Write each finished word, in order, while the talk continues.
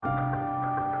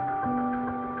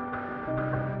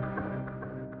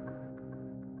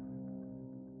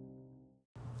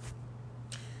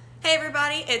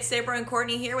everybody, it's Sabra and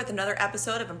Courtney here with another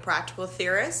episode of Impractical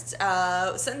Theorists.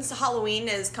 Since Halloween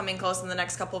is coming close in the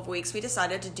next couple of weeks, we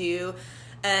decided to do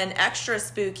an extra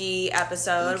spooky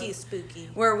episode. Spooky.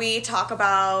 Where we talk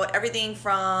about everything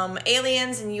from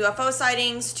aliens and UFO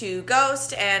sightings to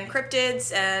ghosts and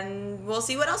cryptids, and we'll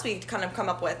see what else we kind of come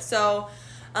up with. So,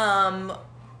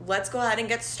 let's go ahead and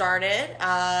get started.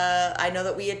 I know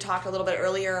that we had talked a little bit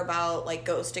earlier about like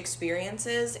ghost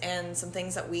experiences and some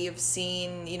things that we have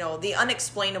seen, you know, the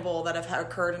unexplainable that have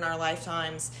occurred in our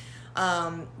lifetimes,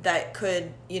 that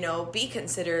could, you know, be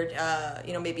considered,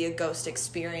 maybe a ghost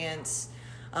experience.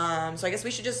 So I guess we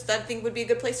should I think would be a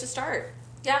good place to start.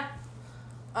 Yeah.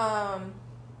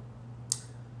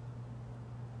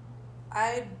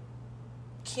 I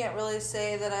can't really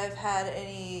say that I've had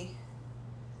any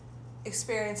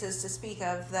experiences to speak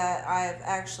of that I've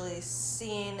actually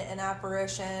seen an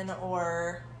apparition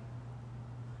or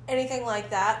anything like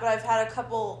that, but I've had a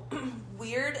couple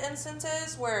weird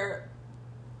instances where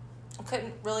I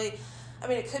couldn't really,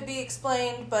 it could be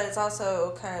explained, but it's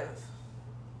also kind of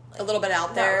like, a little bit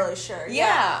out there. Not really sure.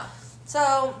 Yeah.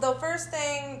 So the first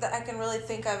thing that I can really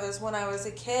think of is when I was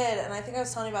a kid, and I think I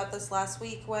was telling you about this last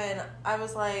week, when I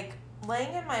was like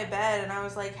laying in my bed and I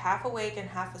was like half awake and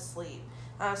half asleep.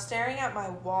 I was staring at my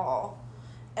wall,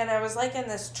 and I was like in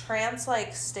this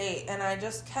trance-like state, and I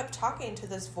just kept talking to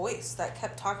this voice that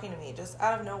kept talking to me just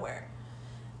out of nowhere.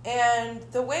 And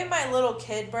the way my little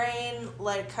kid brain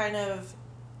like kind of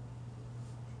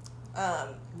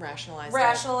rationalized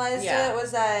it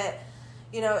was that,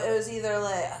 you know, it was either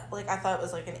like I thought it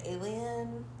was like an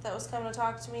alien that was coming to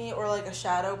talk to me, or like a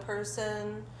shadow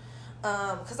person.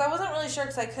 Because I wasn't really sure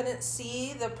because I couldn't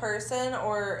see the person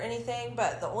or anything,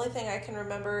 but the only thing I can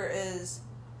remember is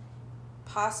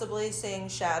possibly seeing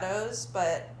shadows,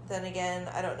 but then again,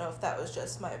 I don't know if that was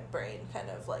just my brain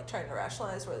kind of like trying to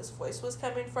rationalize where this voice was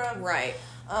coming from. Right.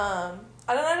 I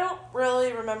don't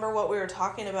really remember what we were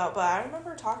talking about, but I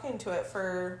remember talking to it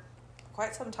for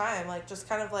quite some time, like just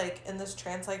kind of like in this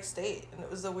trance-like state, and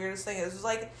it was the weirdest thing. It was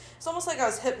like, it's almost like I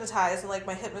was hypnotized and like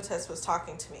my hypnotist was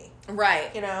talking to me. Right.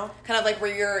 You know? Kind of like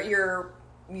where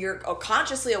you're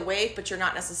consciously awake, but you're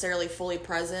not necessarily fully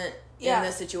present in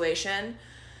this situation.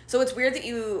 So it's weird that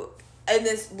and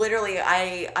this literally,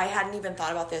 I hadn't even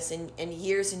thought about this in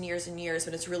years and years and years,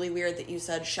 but it's really weird that you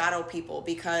said shadow people,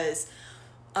 because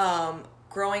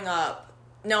growing up,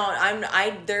 no,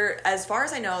 as far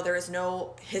as I know, there is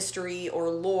no history or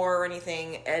lore or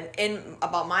anything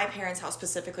about my parents' house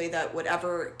specifically that would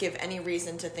ever give any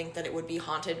reason to think that it would be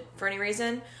haunted for any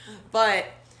reason. But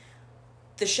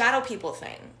the shadow people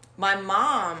thing, my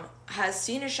mom has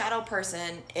seen a shadow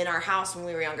person in our house when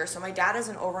we were younger. So my dad is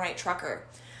an overnight trucker,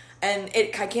 and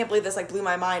I can't believe this like blew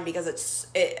my mind because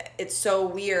it's so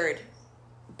weird,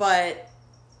 but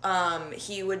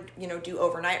he would, you know, do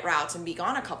overnight routes and be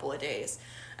gone a couple of days.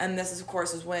 And this is, of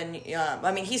course, is when,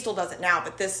 he still does it now,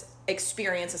 but this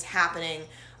experience is happened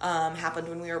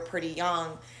when we were pretty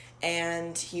young,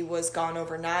 and he was gone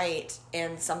overnight,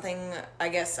 and something, I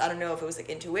guess, I don't know if it was like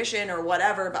intuition or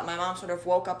whatever, but my mom sort of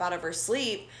woke up out of her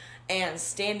sleep, and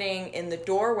standing in the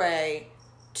doorway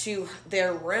to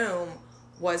their room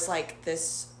was like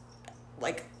this,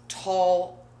 like,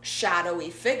 tall, shadowy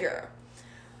figure.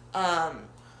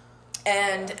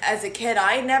 And as a kid,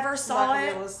 I never saw I'm not gonna it.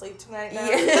 be able to sleep tonight now. I'm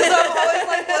always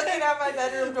like looking at my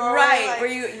bedroom door. Right, like, where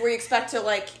you expect to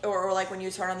like, or like when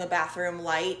you turn on the bathroom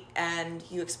light and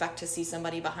you expect to see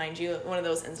somebody behind you. One of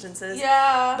those instances.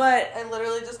 Yeah, but I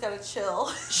literally just gotta chill.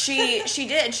 She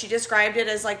did. She described it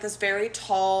as like this very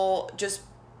tall, just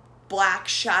black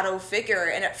shadow figure.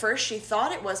 And at first, she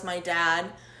thought it was my dad.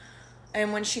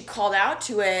 And when she called out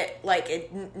to it,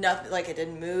 it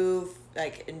didn't move.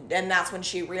 And that's when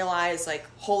she realized, like,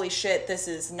 holy shit, this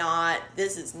is not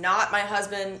my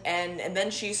husband. And then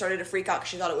she started to freak out because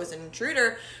she thought it was an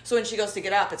intruder. So when she goes to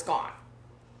get up, it's gone.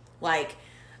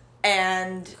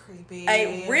 Creepy.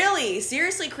 Really,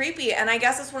 seriously creepy. And I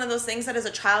guess it's one of those things that as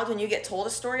a child, when you get told a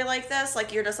story like this,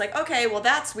 like, you're just like, okay, well,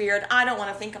 that's weird. I don't want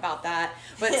to think about that.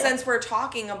 But since we're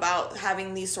talking about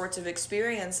having these sorts of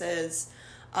experiences,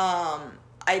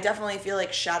 I definitely feel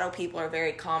like shadow people are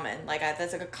very common. Like,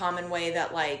 that's like a common way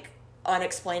that like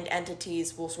unexplained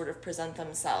entities will sort of present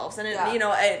themselves. And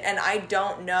and I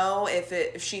don't know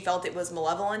if she felt it was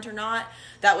malevolent or not.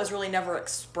 That was really never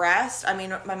expressed. I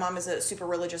mean, my mom is a super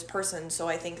religious person, so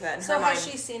I think that in her mind, has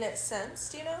she seen it since?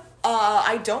 Do you know?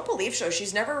 I don't believe so.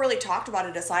 She's never really talked about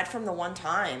it aside from the one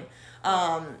time.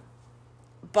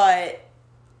 But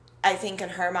I think in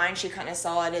her mind she kind of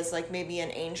saw it as like maybe an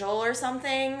angel or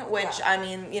something, which I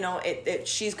mean, you know,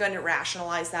 she's going to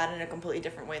rationalize that in a completely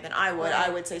different way than I would. Right. I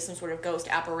would say some sort of ghost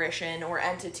apparition or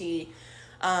entity,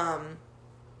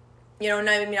 you know,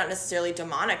 maybe not necessarily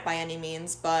demonic by any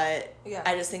means, but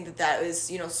I just think that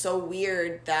was, you know, so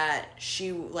weird that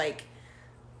she like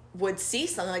would see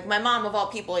something. Like my mom, of all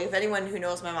people, like if anyone who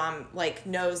knows my mom like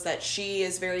knows that she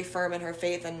is very firm in her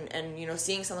faith, and you know,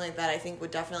 seeing something like that I think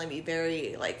would definitely be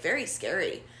very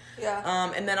scary.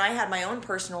 And then I had my own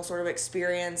personal sort of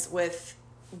experience with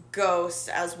ghosts,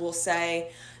 as we'll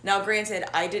say. Now granted,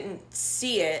 I didn't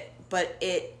see it, but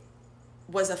it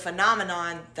was a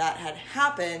phenomenon that had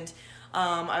happened.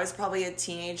 I was probably a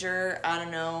teenager. I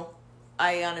don't know,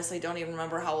 I honestly don't even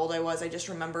remember how old I was. I just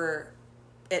remember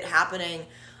it happening.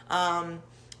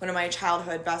 One of my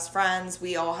childhood best friends,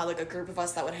 we all had like a group of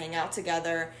us that would hang out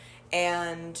together,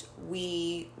 and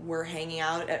we were hanging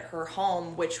out at her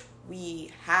home, which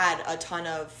we had a ton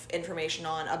of information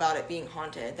on about it being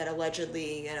haunted, that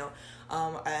allegedly, you know,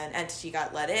 an entity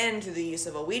got let in through the use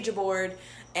of a Ouija board,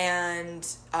 and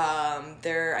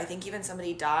I think even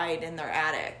somebody died in their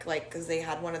attic, like, because they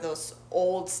had one of those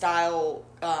old style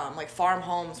like farm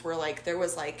homes where like there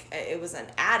was like, it was an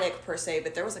attic per se,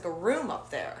 but there was like a room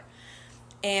up there,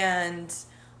 and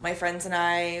my friends and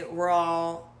I were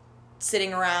all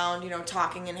sitting around, you know,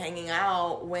 talking and hanging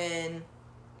out, when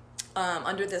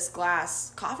under this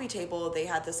glass coffee table they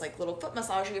had this like little foot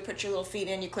massager. You put your little feet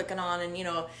in, you click it on, and you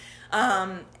know,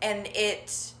 and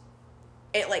it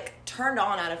like turned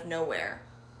on out of nowhere.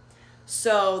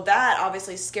 So that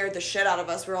obviously scared the shit out of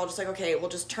us. We were all just like, okay, we'll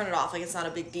just turn it off, like it's not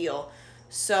a big deal.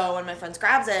 So when my friends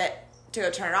grabs it to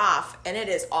go turn it off, and it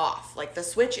is off, like the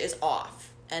switch is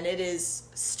off and it is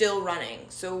still running.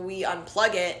 So we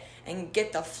unplug it and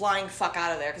get the flying fuck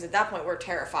out of there, because at that point we're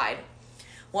terrified.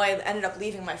 Well, I ended up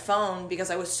leaving my phone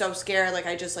because I was so scared. Like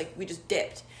we just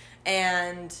dipped,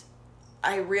 and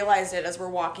I realized it as we're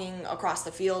walking across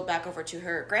the field back over to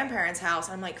her grandparents' house.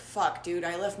 I'm like, fuck, dude,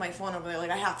 I left my phone over there. Like,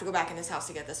 I have to go back in this house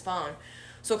to get this phone.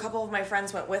 So a couple of my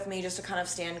friends went with me just to kind of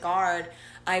stand guard.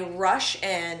 I rush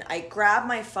in, I grab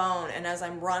my phone, and as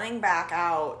I'm running back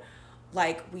out,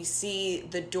 like, we see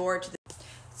the door to the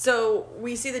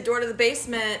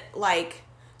basement, like,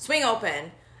 swing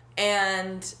open,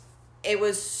 and it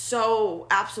was so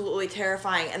absolutely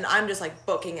terrifying, and I'm just like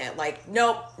booking it, like,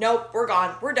 nope, we're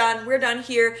gone, we're done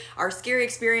here. Our scary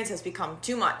experience has become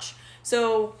too much.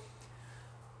 So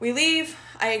we leave,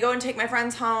 I go and take my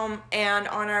friends home, and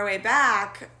on our way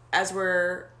back, as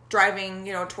we're driving,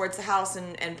 you know, towards the house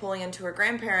and pulling into her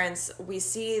grandparents, we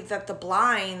see that the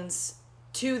blinds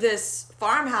to this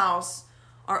farmhouse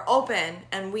are open,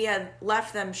 and we had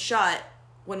left them shut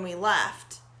when we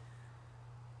left.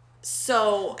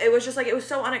 So it was just like, it was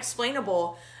so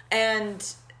unexplainable,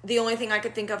 and the only thing I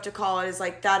could think of to call it is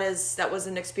like, that was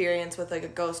an experience with like a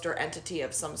ghost or entity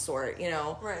of some sort, you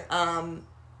know? Right.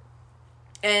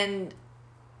 And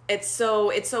it's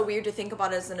so weird to think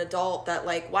about as an adult that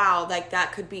like, wow, like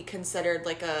that could be considered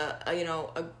like a you know,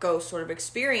 a ghost sort of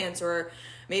experience, or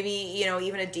maybe, you know,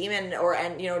 even a demon or,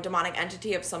 you know, demonic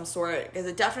entity of some sort, because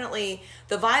it definitely,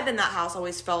 the vibe in that house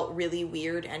always felt really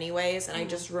weird anyways, and I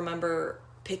just remember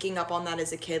picking up on that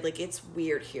as a kid, like, it's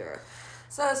weird here.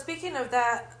 So speaking of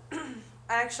that, I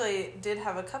actually did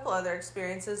have a couple other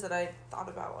experiences that I thought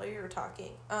about while you were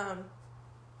talking.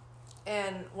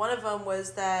 And one of them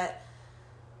was that,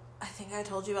 I think I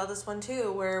told you about this one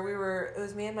too, where it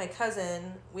was me and my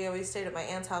cousin. We always stayed at my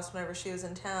aunt's house whenever she was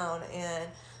in town, and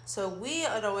so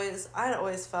I'd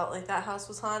always felt like that house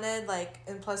was haunted, like,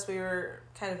 and plus we were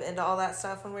kind of into all that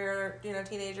stuff when we were, you know,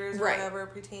 teenagers or whatever,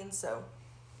 preteens, so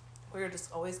we were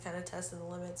just always kind of testing the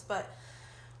limits. But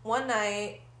one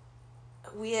night,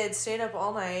 we had stayed up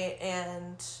all night,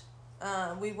 and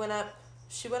we went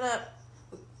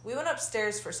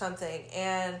upstairs for something,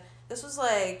 and this was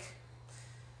like,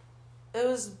 it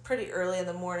was pretty early in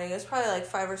the morning. It was probably like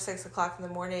 5 or 6 o'clock in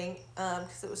the morning,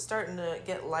 because it was starting to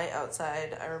get light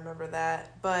outside. I remember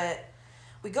that. But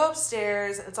we go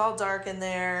upstairs. It's all dark in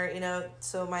there, you know.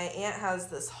 So my aunt has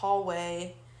this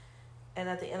hallway, and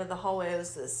at the end of the hallway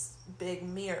was this big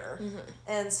mirror. Mm-hmm.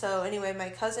 And so anyway, my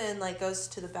cousin like goes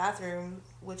to the bathroom,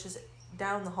 which is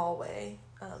down the hallway.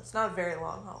 It's not a very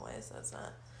long hallway, so it's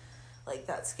not like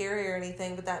that scary or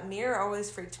anything. But that mirror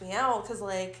always freaked me out, because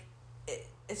like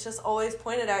it's just always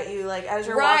pointed at you, like, as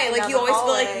you're walking like down you always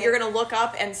hallway. Feel like you're gonna look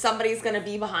up and somebody's gonna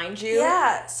be behind you.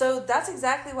 Yeah, so that's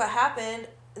exactly what happened.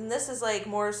 And this is like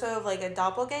more so of like a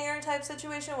doppelganger type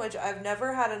situation, which I've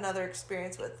never had another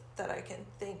experience with that I can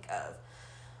think of.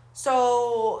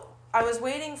 So I was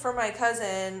waiting for my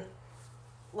cousin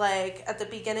like, at the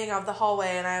beginning of the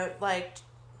hallway, and I, like,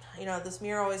 you know, this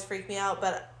mirror always freaked me out,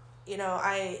 but, you know,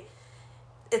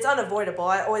 it's unavoidable.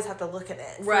 I always have to look at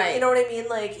it. Right. You know what I mean?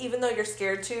 Like, even though you're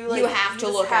scared to, like, you have to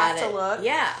look at it.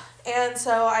 Yeah. And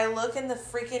so I look in the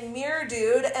freaking mirror,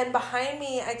 dude, and behind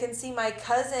me I can see my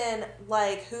cousin,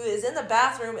 like, who is in the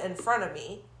bathroom in front of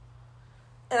me.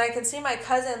 And I can see my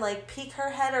cousin, like, peek her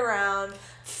head around.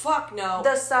 Fuck no.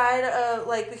 The side of,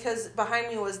 like, because behind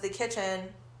me was the kitchen,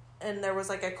 and there was,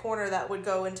 like, a corner that would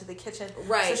go into the kitchen.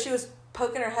 Right. So she was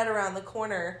poking her head around the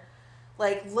corner,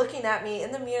 like, looking at me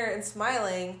in the mirror and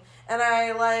smiling. And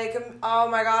I, like, oh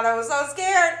my God, I was so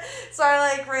scared. So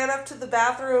I, like, ran up to the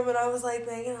bathroom and I was, like,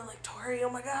 begging her, like, Tori, oh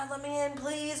my God, let me in,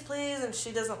 please, please. And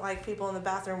she doesn't like people in the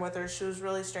bathroom with her. She was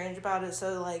really strange about it.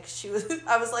 So, like,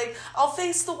 I was like, I'll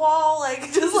face the wall.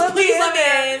 Like, just let me in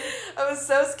there. I was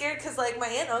so scared because, like, my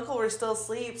aunt and uncle were still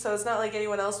asleep. So it's not like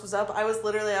anyone else was up. I was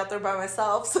literally out there by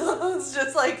myself. So I was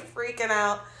just, like, freaking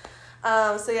out.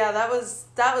 So yeah, that was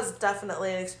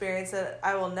definitely an experience that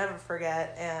I will never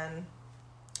forget, and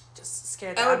just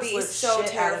scared the absolute shit out of me. I would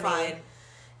be so terrified.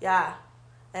 Yeah,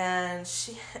 and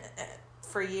she,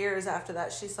 for years after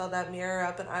that, she saw that mirror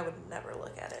up, and I would never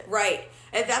look at it. Right.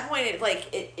 At that point,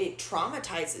 it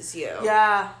traumatizes you.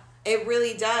 Yeah. It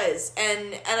really does,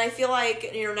 and I feel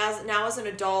like, you know, now as an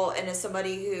adult and as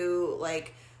somebody who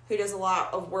does a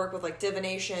lot of work with, like,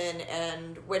 divination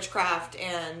and witchcraft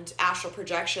and astral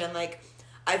projection, like,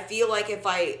 I feel like if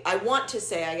I want to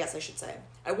say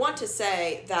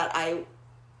that I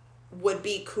would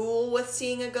be cool with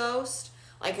seeing a ghost.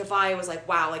 Like, if I was like,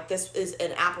 wow, like, this is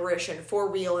an apparition for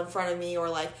real in front of me, or,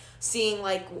 like, seeing,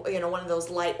 like, you know, one of those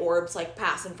light orbs, like,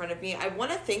 pass in front of me, I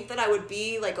want to think that I would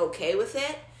be, like, okay with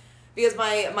it. Because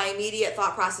my immediate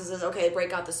thought process is, okay,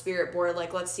 break out the spirit board,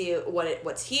 like, let's see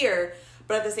what's here.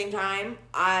 But at the same time,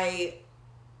 I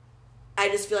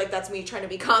just feel like that's me trying to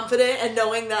be confident and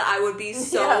knowing that I would be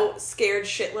so scared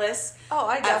shitless. Oh,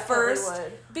 I definitely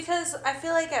would. Because I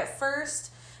feel like at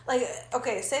first, like,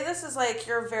 okay, say this is, like,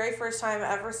 your very first time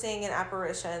ever seeing an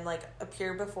apparition, like,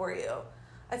 appear before you.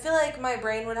 I feel like my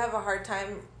brain would have a hard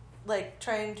time, like,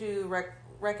 trying to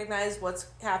recognize what's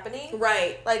happening.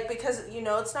 Right. Like, because, you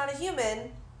know, it's not a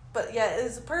human, but yet it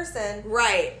is a person.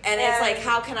 Right. And it's like,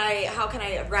 how can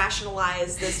I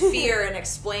rationalize this fear and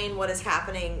explain what is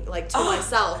happening, like, to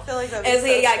myself? I feel like that'd be so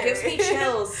scary. It gives me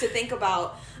chills to think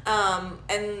about.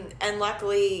 And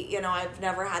luckily, you know, I've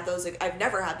never had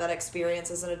that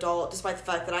experience as an adult, despite the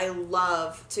fact that I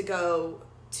love to go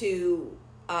to,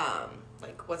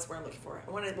 like, what's the word I'm looking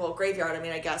for? Graveyard, I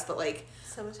mean, I guess, but, like...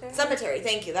 Cemetery,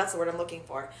 thank you. That's the word I'm looking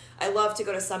for. I love to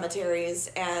go to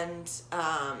cemeteries and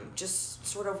just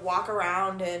sort of walk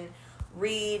around and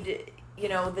read, you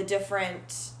know, the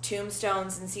different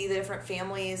tombstones and see the different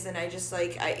families, and I just,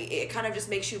 like, it kind of just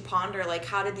makes you ponder, like,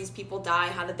 how did these people die?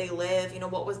 How did they live? You know,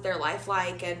 what was their life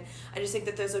like? And I just think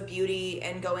that there's a beauty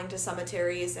in going to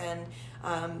cemeteries and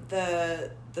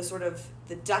the sort of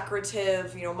the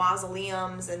decorative, you know,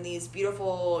 mausoleums and these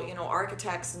beautiful, you know,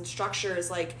 architects and structures.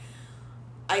 Like,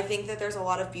 I think that there's a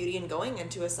lot of beauty in going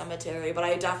into a cemetery, but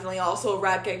I definitely also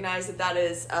recognize that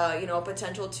is, you know, a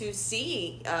potential to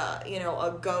see, you know,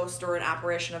 a ghost or an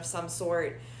apparition of some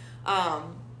sort.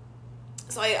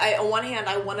 So I on one hand,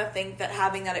 I want to think that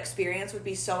having that experience would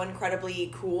be so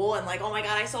incredibly cool and, like, oh my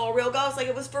God, I saw a real ghost, like,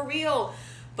 it was for real.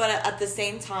 But at the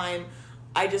same time,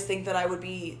 I just think that I would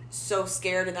be so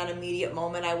scared in that immediate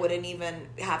moment. I wouldn't even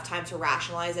have time to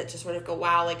rationalize it, to sort of go,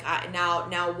 wow, like,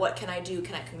 now what can I do?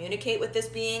 Can I communicate with this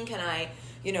being? Can I,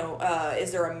 you know,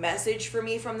 is there a message for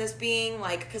me from this being?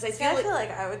 Like, because I feel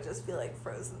like I would just be, like,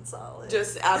 frozen solid.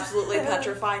 Just absolutely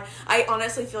petrified. I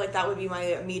honestly feel like that would be my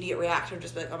immediate reaction,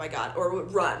 just be like, oh my God, or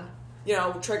run. You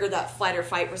know, trigger that flight or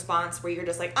fight response where you're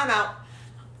just like, I'm out.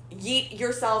 Yeet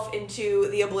yourself into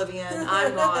the oblivion.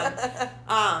 I'm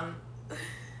gone.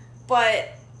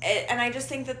 And I just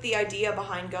think that the idea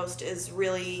behind Ghost is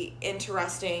really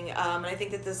interesting, and I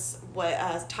think that this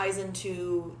ties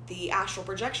into the astral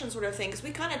projection sort of thing, because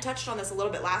we kind of touched on this a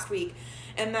little bit last week,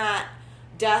 and that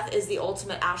death is the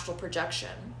ultimate astral projection.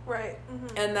 Right.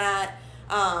 Mm-hmm. And that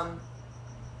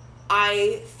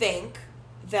I think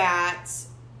that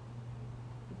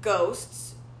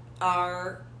ghosts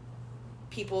are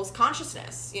people's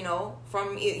consciousness, you know,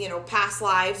 from, you know, past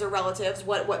lives or relatives,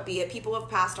 what be it, people have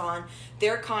passed on,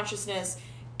 their consciousness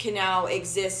can now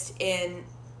exist in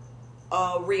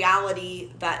a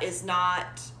reality that is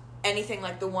not anything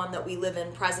like the one that we live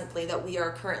in presently, that we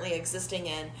are currently existing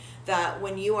in. That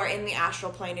when you are in the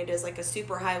astral plane, it is like a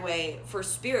superhighway for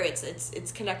spirits,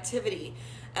 it's connectivity.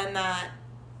 And that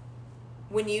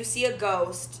when you see a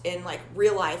ghost in, like,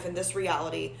 real life, in this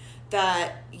reality,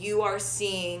 that you are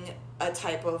seeing a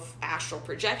type of astral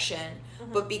projection,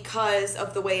 but because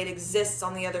of the way it exists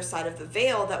on the other side of the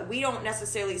veil, that we don't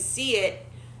necessarily see it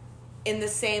in the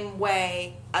same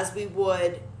way as we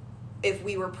would if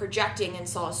we were projecting and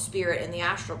saw a spirit in the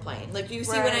astral plane. Like, do you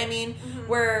see what I mean?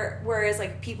 Whereas,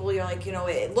 like, people, you're like,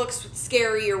 it looks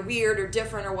scary or weird or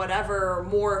different or whatever, or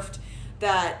morphed,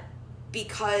 that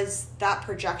because that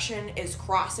projection is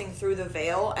crossing through the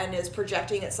veil and is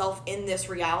projecting itself in this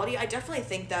reality, I definitely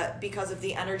think that because of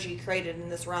the energy created in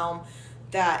this realm,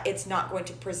 that it's not going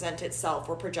to present itself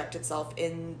or project itself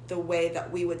in the way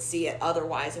that we would see it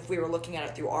otherwise if we were looking at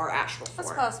it through our astral form.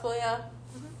 That's possible, yeah.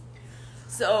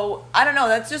 So, I don't know,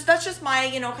 that's just my,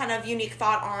 kind of unique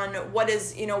thought on what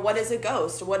is a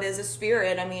ghost, what is a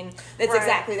spirit. I mean, it's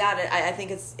exactly that. I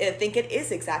think it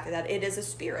is exactly that. It is a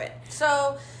spirit.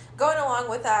 So, going along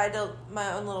with that, I did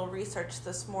my own little research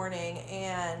this morning,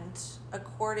 and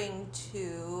according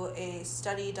to a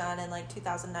study done in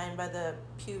 2009 by the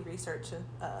Pew Research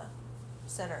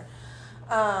Center,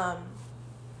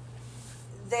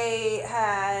 they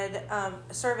had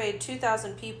surveyed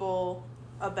 2,000 people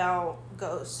about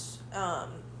ghosts,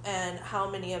 and how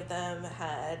many of them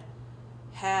had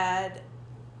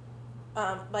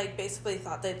basically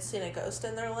thought they'd seen a ghost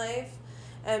in their life.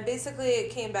 And basically it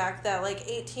came back that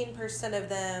 18% of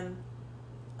them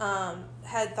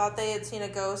had thought they had seen a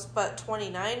ghost, but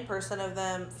 29% of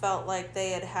them felt like they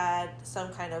had had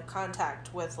some kind of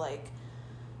contact with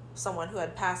someone who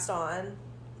had passed on,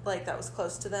 that was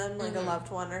close to them, a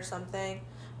loved one or something,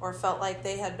 or felt like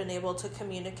they had been able to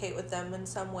communicate with them in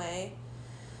some way.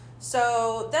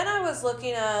 So then I was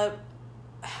looking up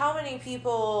how many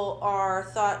people are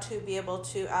thought to be able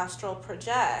to astral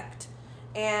project.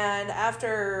 And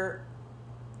after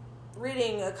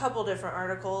reading a couple different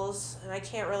articles, and I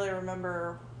can't really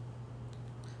remember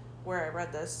where I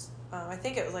read this, I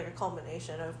think it was a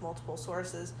culmination of multiple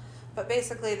sources, but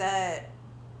basically that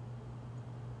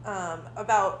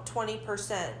about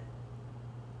 20%.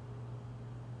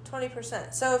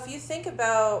 So if you think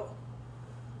about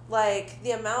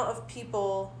the amount of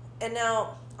people, and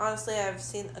now honestly I've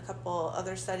seen a couple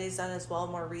other studies done as well,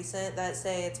 more recent, that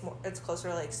say it's closer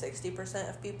to 60%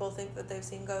 of people think that they've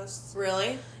seen ghosts.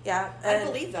 Really? Yeah. I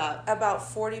believe that. About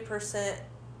 40%,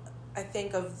 I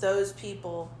think, of those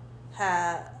people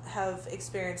have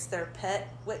experienced their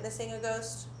pet witnessing a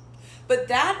ghost. But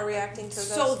that, or reacting to a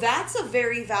ghost. So that's a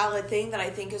very valid thing that I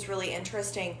think is really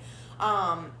interesting,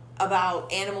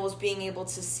 about animals being able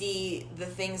to see the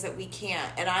things that we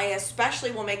can't. And I especially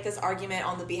will make this argument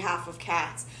on the behalf of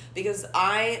cats, because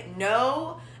I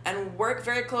know and work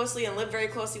very closely and live very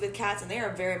closely with cats, and they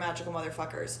are very magical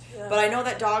motherfuckers. Yeah. But I know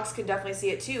that dogs can definitely see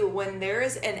it too. When there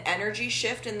is an energy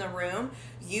shift in the room,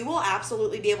 you will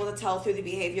absolutely be able to tell through the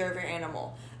behavior of your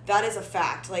animal. That is a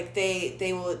fact.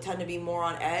 They will tend to be more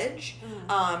on edge.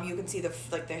 You can see the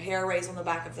hair raise on the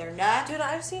back of their neck. Dude,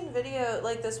 I've seen video,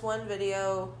 this one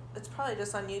video, it's probably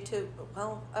just on YouTube.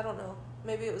 Well, I don't know.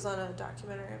 Maybe it was on a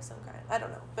documentary of some kind. I don't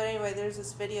know. But anyway, there's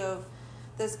this video of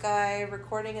this guy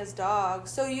recording his dog.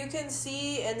 So you can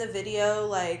see in the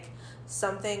video,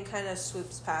 something kind of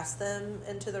swoops past them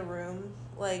into the room.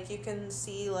 You can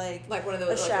see, one of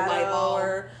those, a shadow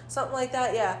or something like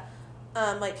that, yeah.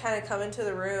 Kind of come into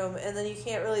the room, and then you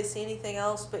can't really see anything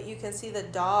else, but you can see the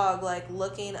dog,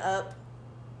 looking up,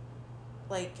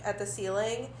 at the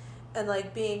ceiling, and,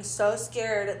 being so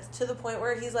scared to the point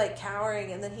where he's,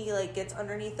 cowering, and then he, gets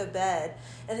underneath the bed,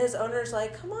 and his owner's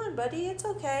come on, buddy, it's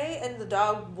okay, and the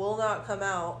dog will not come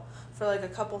out for, a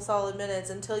couple solid minutes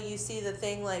until you see the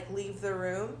thing, leave the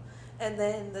room, and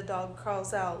then the dog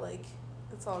crawls out,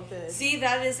 it's all good. See,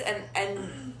 that is,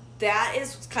 and that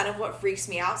is kind of what freaks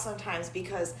me out sometimes,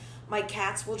 because my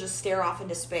cats will just stare off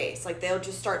into space. They'll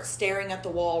just start staring at the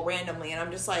wall randomly, and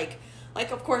I'm just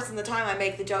of course, in the time I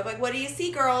make the joke, what do you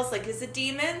see, girls? Is it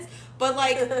demons?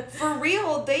 But, for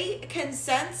real, they can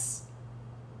sense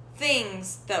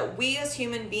things that we as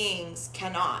human beings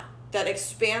cannot, that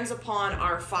expands upon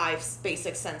our 5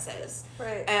 basic senses.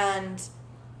 Right. And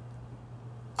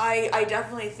I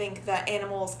definitely think that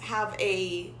animals have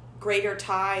a greater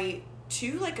tie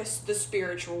to the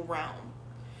spiritual realm,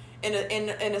 in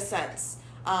a sense,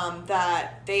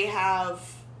 that they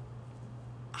have,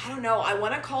 I don't know, I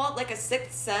want to call it a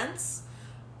sixth sense,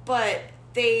 but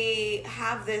they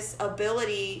have this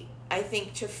ability, I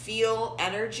think, to feel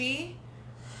energy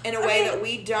in a way that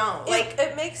we don't.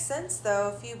 It makes sense,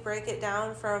 though, if you break it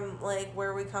down from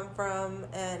where we come from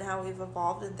and how we've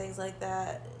evolved and things like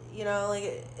that.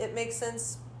 It makes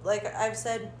sense. I've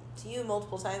said to you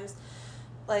multiple times,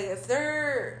 if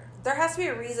there has to be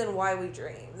a reason why we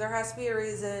dream. There has to be a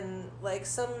reason,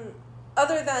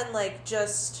 other than, like,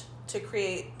 just to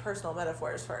create personal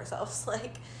metaphors for ourselves.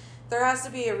 Like, there has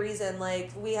to be a reason.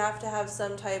 Like, we have to have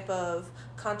some type of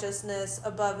consciousness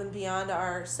above and beyond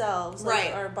ourselves, like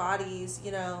right, our bodies,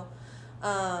 you know.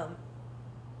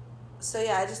 So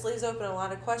yeah, it just leaves open a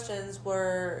lot of questions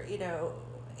where, you know,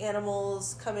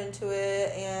 animals come into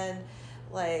it, and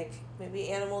like maybe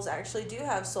animals actually do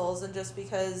have souls, and just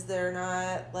because they're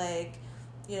not, like,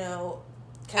 you know,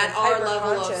 kind at our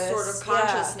level of sort of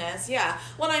consciousness. Yeah.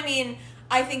 Well, I mean,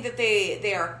 I think that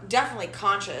they are definitely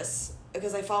conscious,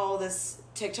 because I follow this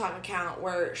TikTok account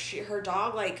where her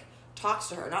dog, like, talks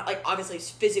to her. Not, like, obviously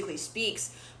physically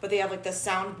speaks, but they have, like, the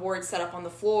soundboard set up on the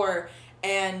floor,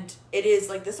 and it is,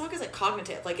 like, this dog is, like,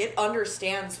 cognitive. Like, it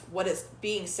understands what is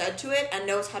being said to it and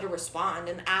knows how to respond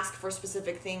and ask for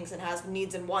specific things and has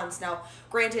needs and wants. Now,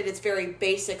 granted, it's very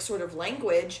basic sort of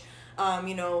language,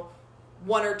 you know,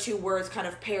 one or two words kind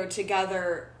of paired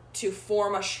together to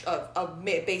form a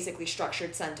basically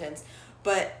structured sentence.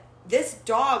 But this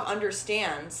dog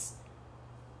understands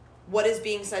what is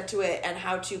being said to it and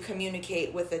how to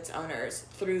communicate with its owners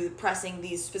through pressing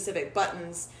these specific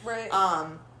buttons. Right.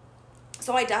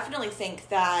 So I definitely think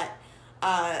that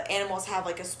animals have,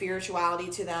 like, a spirituality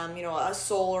to them, you know, a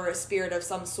soul or a spirit of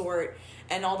some sort.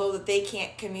 And although that they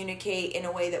can't communicate in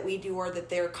a way that we do, or that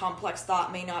their complex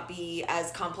thought may not be as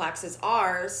complex as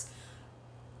ours,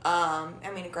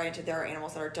 I mean, granted, there are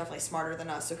animals that are definitely smarter than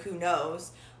us, so who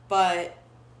knows? But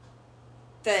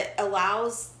that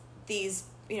allows these,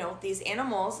 you know, these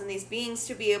animals and these beings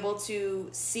to be able to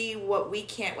see what we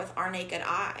can't with our naked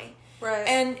eye. Right.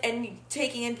 And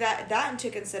taking into that into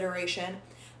consideration,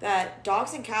 that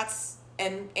dogs and cats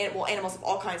and well, animals of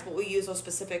all kinds, but we use those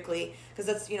specifically because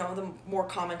that's, you know, the more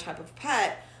common type of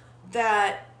pet,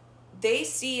 that they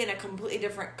see in a completely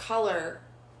different color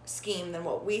scheme than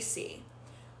what we see.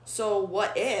 So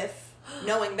what if,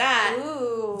 knowing that,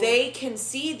 Ooh. they can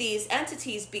see these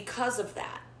entities because of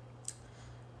that?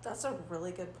 That's a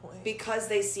really good point. Because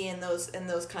they see in those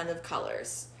kind of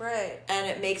colors. Right. And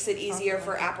it makes it easier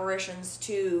for apparitions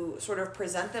to sort of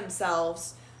present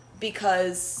themselves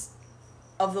because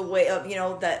of the way of, you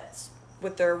know, that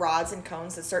with their rods and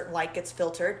cones, a certain light gets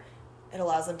filtered. It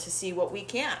allows them to see what we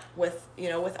can't with, you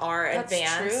know, with our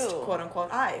advanced quote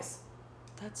unquote eyes.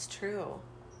 That's true.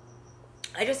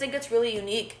 I just think it's really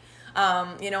unique.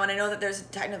 You know, and I know that there's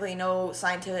technically no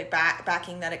scientific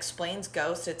backing that explains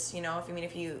ghosts. It's, you know,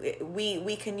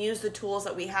 we can use the tools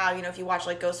that we have. You know, if you watch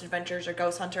like Ghost Adventures or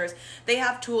Ghost Hunters, they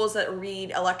have tools that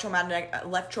read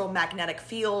electromagnetic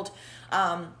field.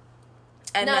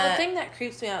 And now, the thing that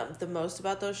creeps me out the most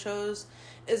about those shows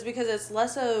is because it's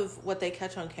less of what they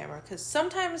catch on camera. Because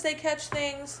sometimes they catch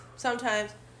things,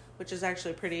 which is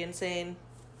actually pretty insane.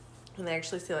 When they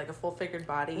actually see, like, a full-figured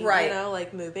body, right, you know,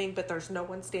 like, moving, but there's no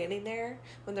one standing there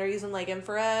when they're using, like,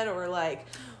 infrared or, like,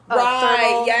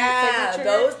 right, yeah,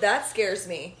 that scares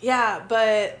me. Yeah,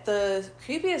 but the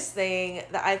creepiest thing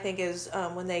that I think is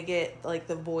when they get, like,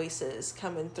 the voices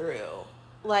coming through.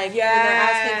 Like, yes, when they're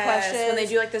asking questions. When they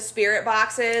do, like, the spirit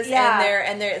boxes,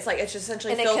 and they're it's, like, it's just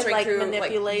essentially filtering through. And it can,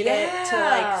 like, manipulate it to,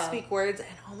 like, speak words. And,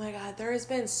 oh, my God, there has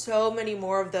been so many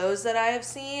more of those that I have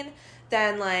seen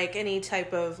than, like, any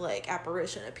type of, like,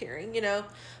 apparition appearing, you know?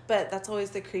 But that's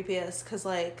always the creepiest, because,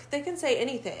 like, they can say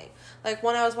anything. Like,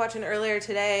 one I was watching earlier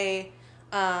today,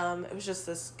 it was just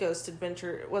this ghost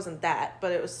adventure. It wasn't that,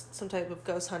 but it was some type of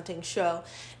ghost hunting show.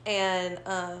 And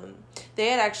they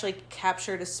had actually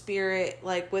captured a spirit,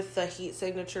 like, with the heat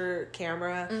signature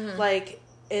camera, like,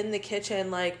 in the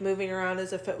kitchen, like, moving around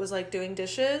as if it was, like, doing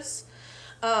dishes.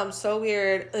 So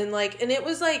weird. And it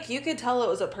was like, you could tell it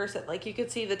was a person. Like, you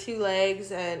could see the two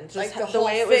legs and just like the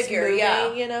way it was moving,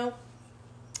 yeah. You know?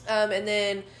 And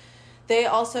then they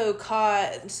also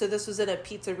caught, so this was in a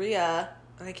pizzeria.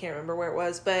 I can't remember where it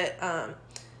was, but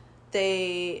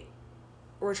they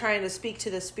were trying to speak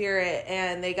to the spirit,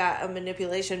 and they got a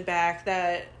manipulation back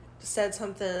that said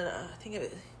something, I think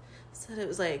it said it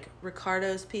was like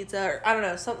Ricardo's Pizza, or I don't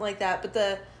know, something like that. But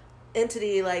the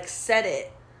entity, like, said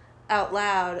it out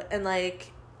loud, and,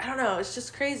 like, I don't know, it's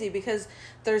just crazy because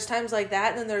there's times like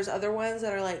that, and then there's other ones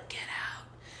that are like, get out,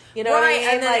 you know, right? What I mean?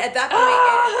 And then, like, at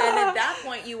that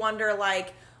point you wonder,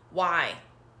 like, why?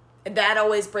 And that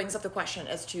always brings up the question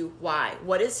as to why.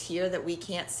 What is here that we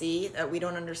can't see, that we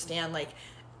don't understand? Like,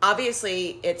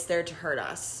 obviously it's there to hurt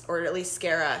us, or at least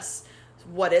scare us.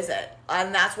 What is it?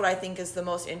 And that's what I think is the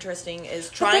most interesting, is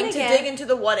trying to dig into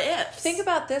the what ifs. Think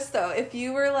about this, though. If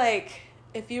you were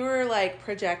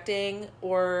projecting,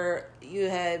 or you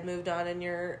had moved on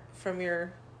from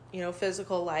your, you know,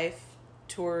 physical life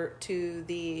to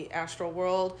the astral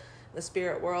world, the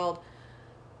spirit world,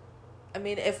 I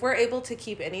mean, if we're able to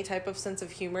keep any type of sense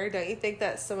of humor, don't you think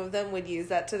that some of them would use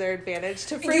that to their advantage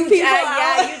to freak people out?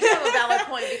 Yeah, you do have a valid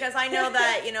point, because I know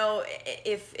that, you know,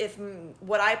 if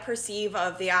what I perceive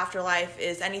of the afterlife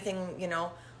is anything, you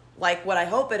know, like what I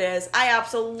hope it is, I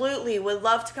absolutely would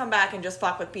love to come back and just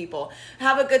fuck with people.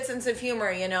 Have a good sense of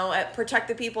humor, you know, protect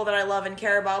the people that I love and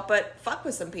care about, but fuck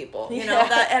with some people, you know,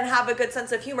 and have a good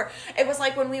sense of humor. It was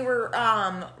like when we were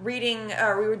reading,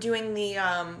 or we were doing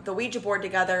the Ouija board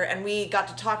together, and we got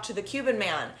to talk to the Cuban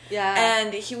man. Yeah.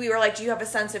 And we were like, do you have a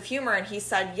sense of humor? And he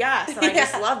said yes, and I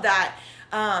just love that.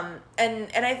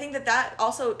 And I think that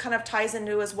also kind of ties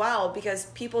into as well, because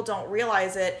people don't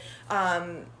realize it,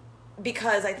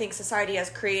 because I think society has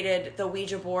created the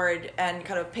Ouija board and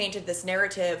kind of painted this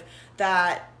narrative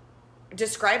that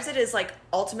describes it as like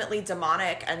ultimately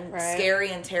demonic and scary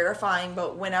and terrifying.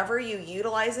 But whenever you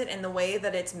utilize it in the way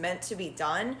that it's meant to be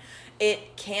done,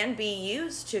 it can be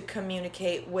used to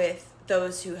communicate with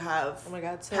those who have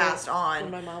passed on.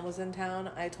 When my mom was in town,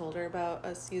 I told her about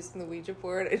us using the Ouija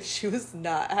board, and she was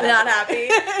not happy.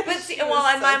 But see, and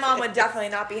my mom would definitely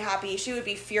not be happy. She would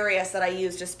be furious that I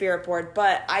used a spirit board.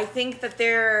 But I think that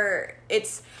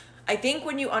I think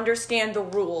when you understand the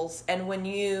rules and when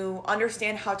you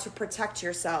understand how to protect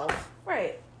yourself,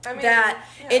 right? I mean, that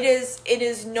it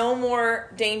is no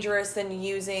more dangerous than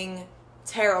using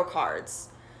tarot cards.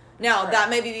 Now, that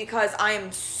may be because I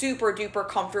am super duper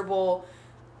comfortable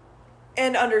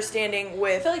and understanding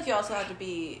with... I feel like you also have to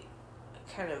be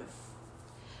kind of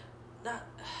not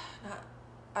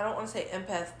I don't want to say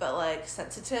empath, but like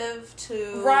sensitive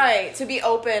to... Right, to be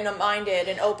open-minded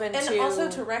and open and to... And also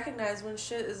to recognize when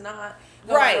shit is not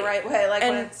going the right way, like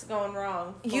when it's going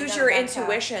wrong. Use your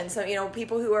intuition. So, you know,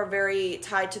 people who are very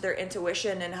tied to their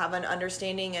intuition and have an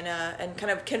understanding and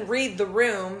kind of can read the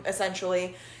room,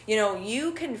 essentially, you know,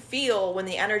 you can feel when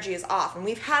the energy is off. And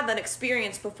we've had that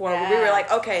experience before where we were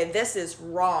like, okay, this is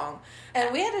wrong.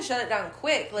 And we had to shut it down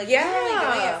quick. Like, we were only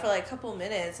doing it for like a couple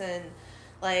minutes, and...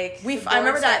 Like I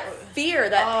remember that fear,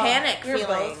 that panic feeling. We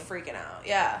were both freaking out.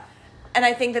 Yeah. And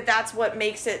I think that that's what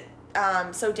makes it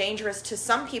so dangerous to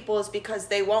some people, is because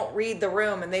they won't read the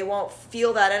room and they won't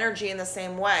feel that energy in the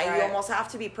same way. Right. You almost have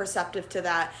to be perceptive to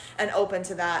that and open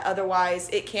to that. Otherwise,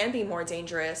 it can be more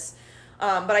dangerous.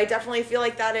 But I definitely feel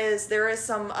like there is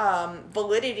some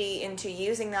validity into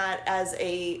using that as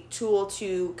a tool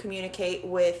to communicate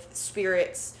with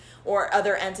spirits or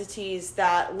other entities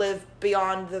that live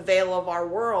beyond the veil of our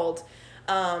world.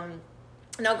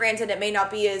 Now, granted, it may not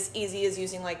be as easy as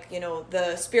using, like, you know,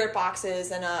 the spirit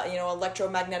boxes and, you know,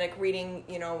 electromagnetic reading,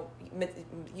 you know,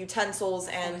 utensils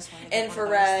and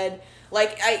infrared.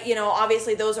 Like, you know,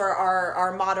 obviously those are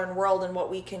our modern world and what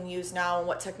we can use now and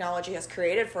what technology has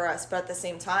created for us. But at the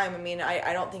same time, I mean,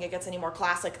 I don't think it gets any more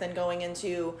classic than going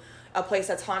into a place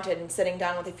that's haunted and sitting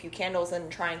down with a few candles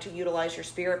and trying to utilize your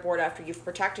spirit board after you've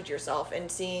protected yourself and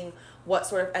seeing what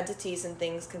sort of entities and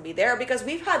things can be there, because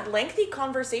we've had lengthy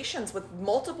conversations with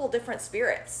multiple different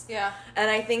spirits. Yeah.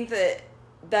 And I think that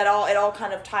it all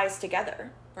kind of ties together.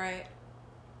 Right.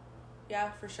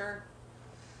 Yeah, for sure.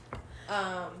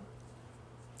 Yeah,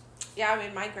 I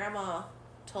mean, my grandma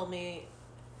told me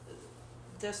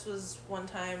this was one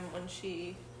time when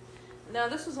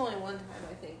this was only one time,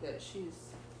 I think, that she's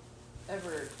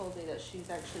ever told me that she's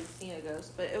actually seen a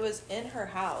ghost, but it was in her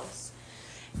house.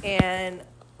 And,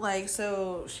 like,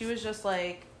 so she was just,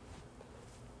 like,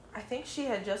 I think she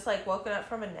had just, like, woken up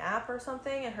from a nap or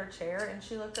something in her chair, and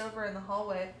she looked over in the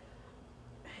hallway,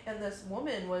 and this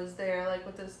woman was there, like,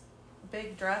 with this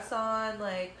big dress on,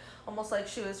 like, almost like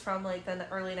she was from, like, the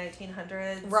early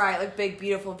 1900s. Right, like big,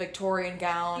 beautiful Victorian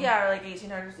gown. Yeah, or, like,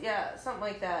 1800s. Yeah, something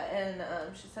like that. And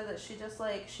she said that she just,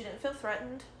 like, she didn't feel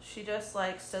threatened. She just,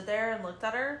 like, stood there and looked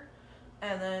at her.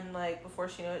 And then, like, before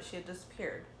she knew it, she had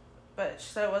disappeared. But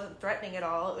she said it wasn't threatening at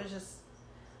all. It was just,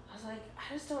 I was like,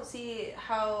 I just don't see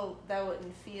how that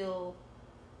wouldn't feel.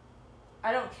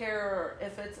 I don't care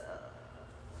if it's,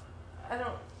 I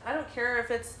don't care if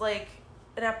it's, like,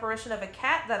 an apparition of a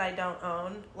cat that I don't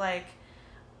own. Like,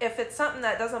 if it's something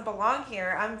that doesn't belong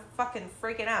here, I'm fucking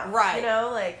freaking out. Right. You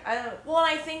know, like, I don't... Well, and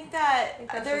I think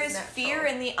that there is fear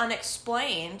in the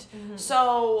unexplained. Mm-hmm.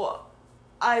 So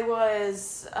I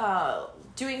was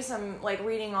doing some, like,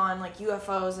 reading on, like,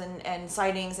 UFOs and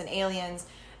sightings and aliens,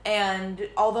 and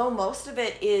although most of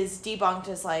it is debunked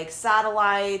as, like,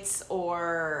 satellites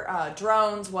or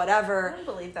drones, whatever... I don't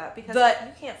believe that, because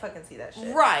you can't fucking see that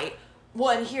shit. Right.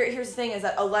 Well, and here's the thing is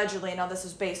that allegedly, now this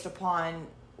is based upon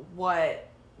what,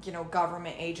 you know,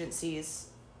 government agencies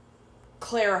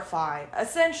clarify.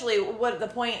 Essentially, what the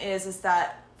point is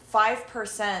that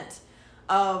 5%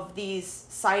 of these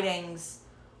sightings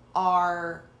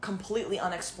are completely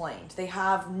unexplained. They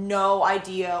have no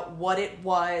idea what it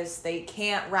was. They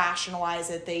can't rationalize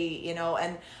it.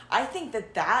 And I think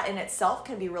that in itself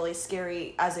can be really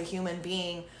scary as a human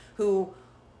being who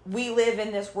we live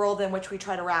in this world in which we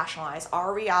try to rationalize.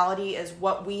 Our reality is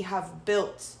what we have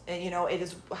built, and it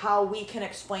is how we can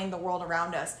explain the world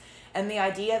around us. And the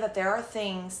idea that there are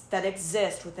things that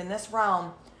exist within this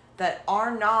realm that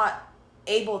are not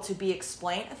able to be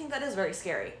explained, I think that is very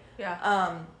scary.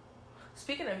 Yeah.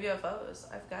 Speaking of UFOs,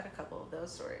 I've got a couple of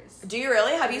those stories. Do you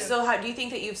really? Do you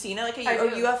think that you've seen like a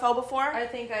UFO before? I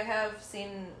think I have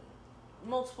seen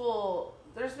multiple.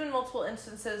 There's been multiple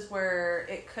instances where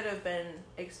it could have been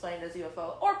explained as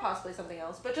UFO or possibly something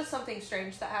else, but just something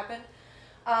strange that happened.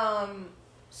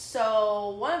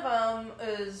 So one of them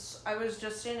is I was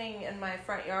just standing in my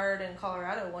front yard in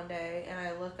Colorado one day, and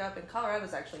I look up, and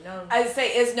Colorado's actually known. I'd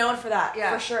say is known for that,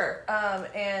 for sure.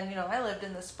 And I lived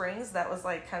in the Springs. That was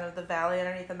like kind of the valley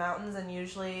underneath the mountains, and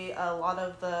usually a lot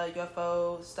of the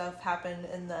UFO stuff happened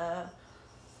in the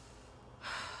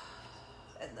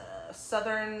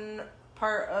southern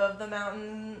part of the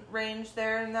mountain range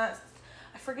there, and that's.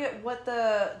 I forget what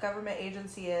the government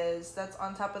agency is that's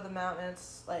on top of the mountain.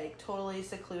 It's like totally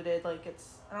secluded. Like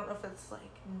I don't know if it's like,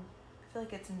 I feel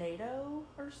like it's NATO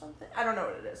or something. I don't know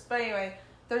what it is. But anyway,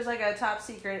 there's like a top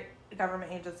secret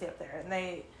government agency up there, and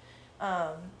they,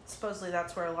 supposedly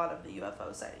that's where a lot of the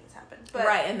UFO sightings happen. But,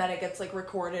 right, and then it gets like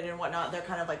recorded and whatnot. They're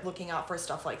kind of like looking out for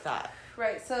stuff like that.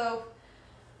 Right, so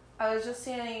I was just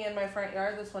standing in my front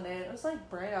yard this one day, and it was like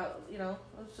bright out, it was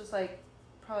just like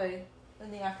probably in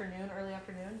the early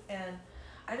afternoon, and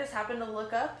I just happened to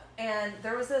look up, and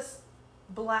there was this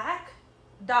black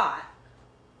dot.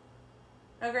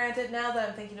 Now granted, now that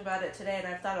I'm thinking about it today,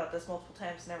 and I've thought about this multiple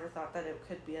times, never thought that it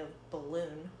could be a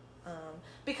balloon,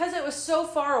 because it was so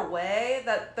far away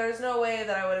that there's no way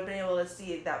that I would have been able to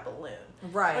see that balloon.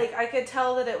 Right. Like, I could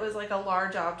tell that it was like a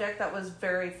large object that was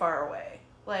very far away,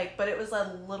 but it was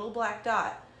a little black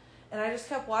dot, and I just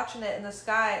kept watching it in the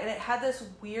sky, and it had this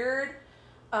weird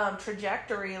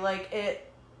trajectory. Like it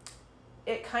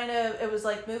was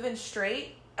like moving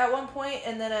straight at one point,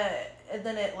 and then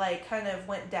it like kind of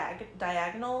went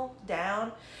diagonal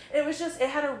down. It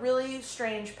had a really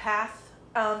strange path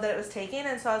that it was taking,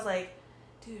 and so I was like,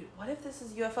 dude, what if this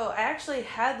is UFO? I actually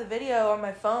had the video on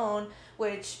my phone,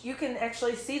 which you can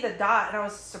actually see the dot, and I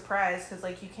was surprised because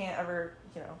like you can't ever,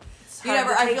 it's hard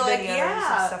to take videos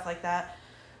and stuff like that.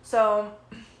 So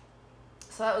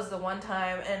that was the one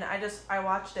time, and I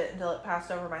watched it until it passed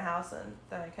over my house, and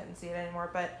then I couldn't see it anymore.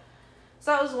 But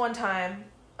so that was one time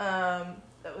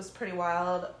that was pretty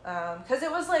wild, because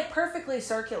it was like perfectly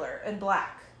circular and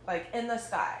black, like in the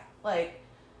sky, like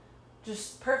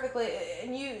just perfectly.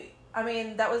 And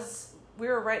we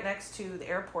were right next to the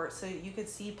airport, so you could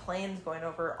see planes going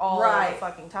over all the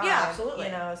fucking time. Yeah, absolutely.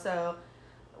 So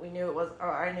we knew it was.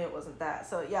 Or I knew it wasn't that.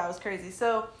 So yeah, it was crazy.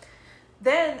 So.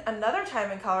 Then another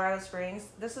time in Colorado Springs,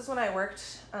 this is when I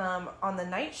worked on the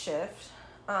night shift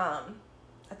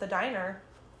at the diner,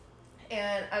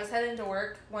 and I was heading to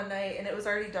work one night, and it was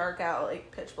already dark out,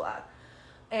 like pitch black,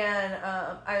 and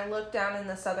I looked down in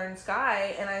the southern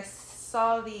sky, and I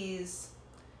saw these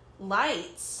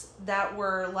lights that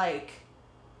were like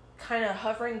kind of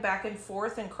hovering back and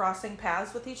forth and crossing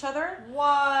paths with each other. What?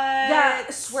 Yeah,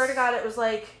 I swear to God, it was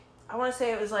like, I want to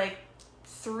say it was like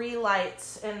 3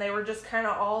 lights, and they were just kind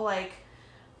of all like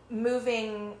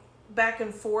moving back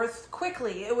and forth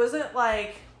quickly. It wasn't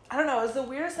like, I don't know, it was the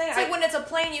weirdest thing. It's like when it's a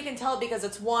plane, you can tell because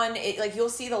it's one, you'll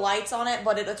see the lights on it,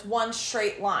 but it's one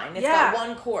straight line. It's got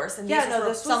one course, and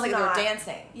this sounds like they're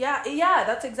dancing. Yeah,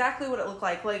 that's exactly what it looked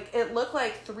like. Like, it looked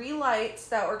like 3 lights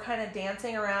that were kind of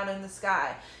dancing around in the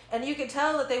sky. And you could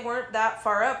tell that they weren't that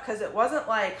far up, because it wasn't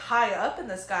like high up in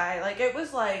the sky. Like, it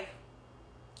was like,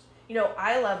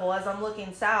 eye level as I'm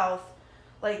looking south.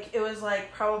 Like, it was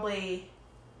like probably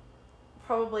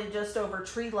just over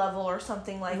tree level or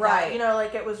something like that.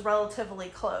 Like it was relatively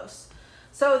close.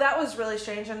 So that was really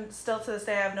strange, and still to this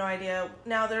day I have no idea.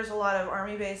 Now there's a lot of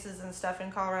army bases and stuff in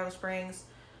Colorado Springs,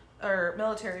 or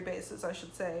military bases I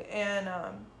should say, and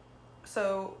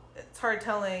so it's hard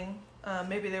telling.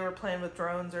 Maybe they were playing with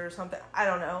drones or something, I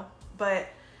don't know. But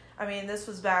I mean, this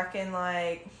was back in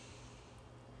like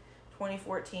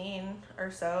 2014 or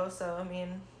so, I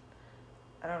mean,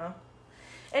 I don't know.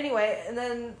 Anyway, and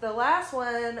then the last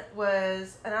one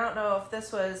was, and I don't know if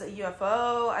this was a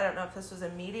UFO, I don't know if this was a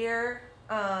meteor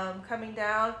coming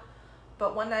down,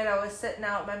 but one night I was sitting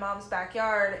out in my mom's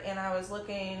backyard, and I was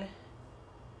looking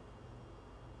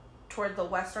toward the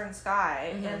western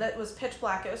sky, and it was pitch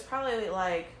black. It was probably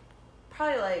like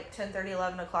 10:30,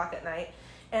 11 o'clock at night,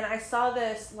 and I saw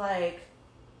this like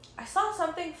I saw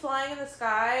something flying in the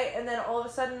sky, and then all of a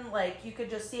sudden, like, you could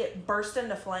just see it burst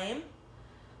into flame.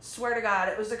 Swear to God,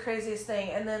 it was the craziest thing.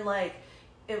 And then, like,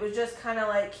 it was just kind of,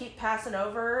 like, keep passing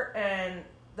over, and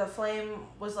the flame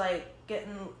was, like,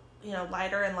 getting, you know,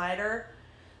 lighter and lighter.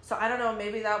 So I don't know,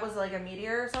 maybe that was, like, a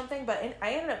meteor or something, but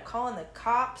I ended up calling the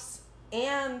cops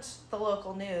and the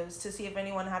local news to see if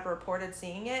anyone had reported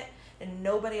seeing it, and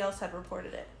nobody else had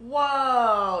reported it.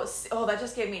 Whoa. Oh, that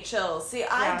just gave me chills. See,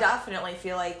 I definitely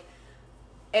feel like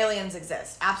aliens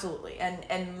exist. Absolutely.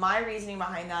 And my reasoning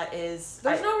behind that is...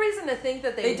 There's no reason to think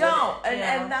that they don't.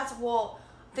 And that's, well,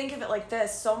 think of it like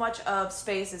this. So much of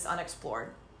space is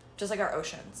unexplored, just like our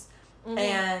oceans. Mm-hmm.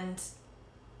 And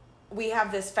we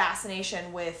have this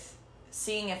fascination with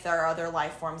seeing if there are other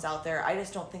life forms out there. I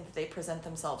just don't think that they present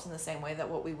themselves in the same way that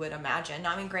what we would imagine.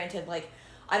 Now, I mean, granted, like,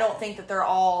 I don't think that they're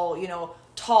all, you know,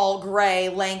 tall, gray,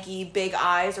 lanky, big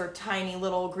eyes, or tiny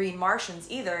little green Martians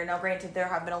either. Now, granted, there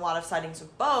have been a lot of sightings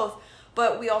of both,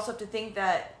 but we also have to think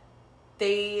that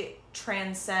they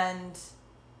transcend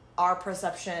our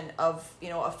perception of, you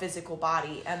know, a physical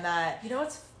body, and that... You know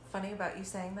what's funny about you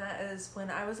saying that is when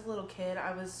I was a little kid, and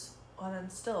I'm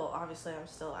still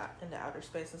into outer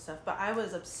space and stuff, but I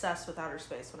was obsessed with outer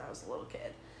space when I was a little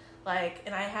kid. Like,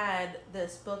 and I had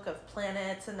this book of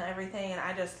planets and everything, and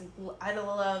I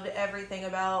loved everything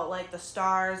about, like, the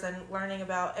stars and learning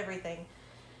about everything.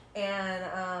 And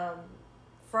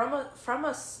from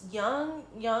a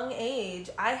young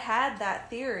age, I had that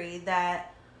theory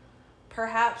that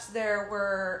perhaps there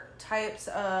were types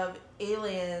of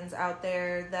aliens out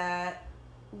there that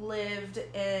lived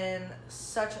in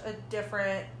such a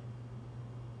different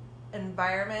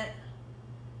environment,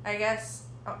 I guess.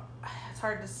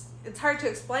 It's hard to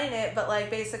explain it, but, like,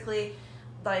 basically,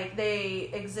 like, they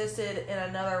existed in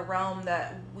another realm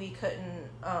that we couldn't,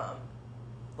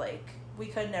 we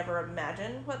could never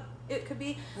imagine what it could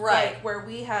be. Right. Like, where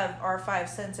we have our five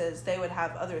senses, they would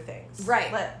have other things.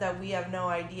 Right. That we have no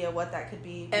idea what that could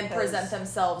be. And present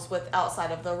themselves with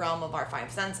outside of the realm of our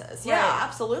five senses. Yeah, right.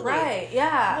 Absolutely. Right,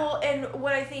 yeah. Well, and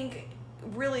what I think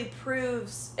really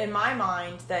proves, in my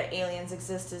mind, that aliens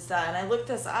exist is that, and I looked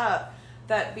this up,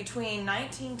 that between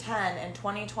 1910 and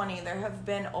 2020, there have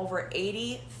been over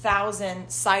 80,000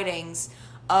 sightings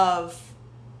of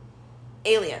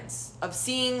aliens, of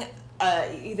seeing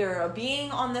either a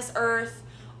being on this earth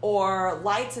or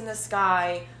lights in the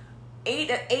sky.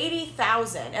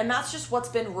 80,000, and that's just what's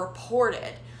been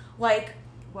reported. Like,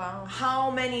 wow,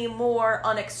 how many more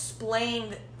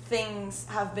unexplained things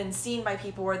have been seen by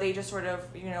people where they just sort of,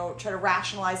 you know, try to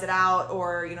rationalize it out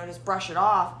or, you know, just brush it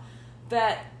off,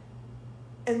 that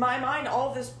in my mind, all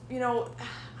of this, you know,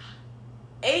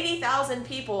 80,000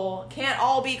 people can't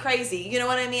all be crazy. You know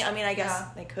what I mean? I mean, I guess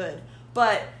they could.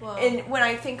 But when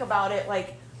I think about it,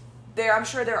 like, I'm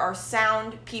sure there are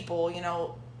sound people, you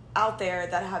know, out there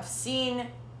that have seen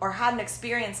or had an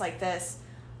experience like this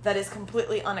that is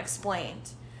completely unexplained.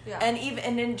 Yeah. And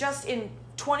in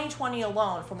 2020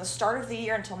 alone, from the start of the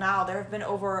year until now, there have been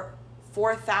over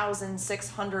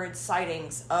 4,600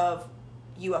 sightings of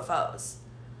UFOs.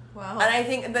 Wow. And I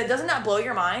think that, doesn't that blow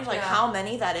your mind? Like, how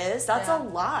many that is? That's a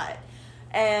lot.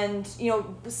 And, you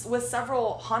know, with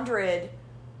several hundred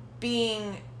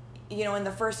being, you know, in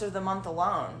the first of the month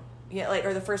alone, you know, like,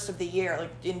 or the first of the year,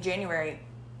 like in January,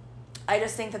 I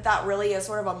just think that really is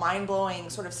sort of a mind-blowing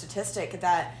sort of statistic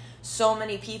that so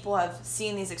many people have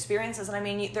seen these experiences. And I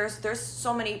mean, there's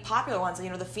so many popular ones, you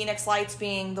know, the Phoenix Lights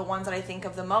being the ones that I think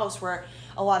of the most, where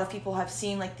a lot of people have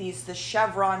seen, like, the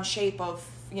chevron shape of,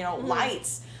 you know,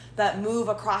 lights that move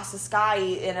across the sky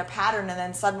in a pattern and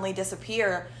then suddenly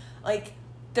disappear. Like,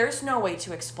 there's no way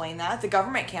to explain that. The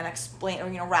government can't explain or,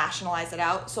 you know, rationalize it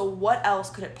out. So what else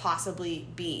could it possibly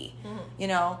be? Mm-hmm. You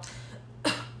know?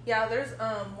 Yeah, there's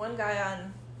one guy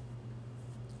on,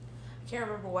 I can't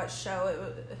remember what show it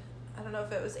was. I don't know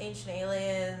if it was Ancient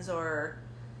Aliens or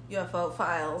UFO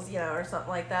Files, you know, or something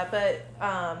like that. But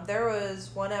there was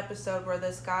one episode where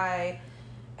this guy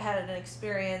had an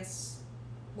experience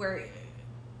where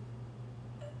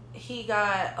he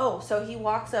got, so he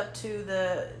walks up to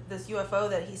this UFO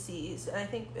that he sees, and I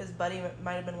think his buddy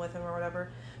might have been with him or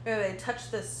whatever. Anyway, they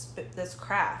touch this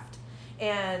craft,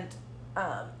 and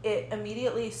it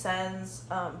immediately sends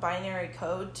binary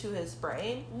code to his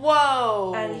brain.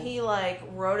 Whoa! And he, like,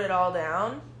 wrote it all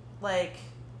down, like,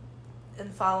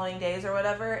 in following days or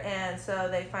whatever, and so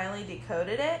they finally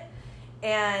decoded it,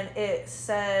 and it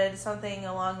said something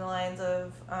along the lines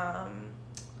of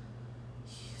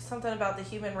something about the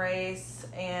human race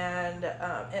and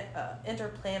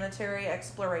interplanetary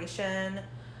exploration,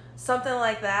 something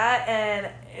like that. And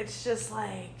it's just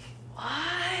like,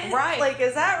 what? Right. Like,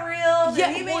 is that real?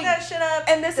 Did he make that shit up?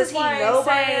 And this is why Does he know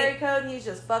binary code and he's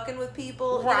just fucking with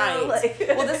people? Right. You know?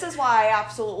 Like, well, this is why I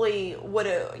absolutely would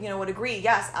agree.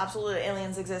 Yes, absolutely,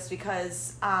 aliens exist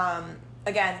because,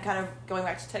 again, kind of going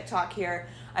back to TikTok here,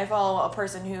 I follow a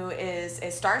person who is a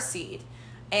starseed,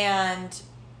 and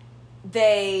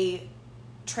they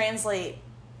translate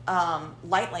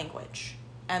light language,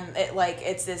 and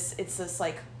it's this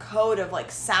like code of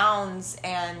like sounds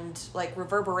and like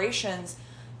reverberations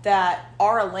that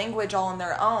are a language all on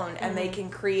their own, and they can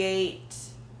create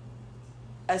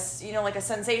a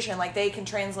sensation. Like they can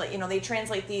translate, they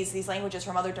translate these languages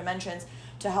from other dimensions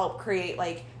to help create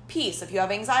like peace. If you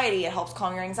have anxiety, it helps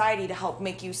calm your anxiety to help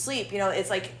make you sleep. It's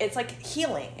like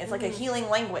healing. It's like a healing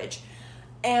language.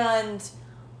 And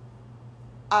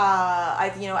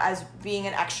as being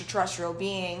an extraterrestrial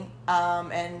being,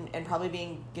 and probably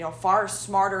being, far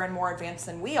smarter and more advanced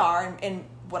than we are, in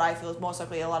what I feel is most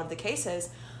likely a lot of the cases,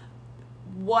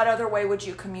 what other way would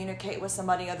you communicate with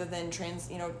somebody other than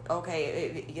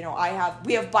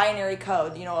we have binary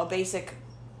code, a basic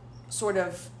sort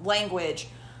of language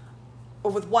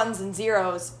with ones and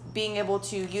zeros, being able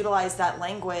to utilize that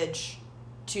language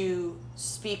to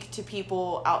speak to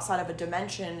people outside of a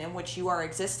dimension in which you are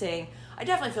existing. I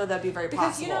definitely feel that'd be very possible.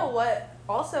 Because you know what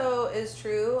also is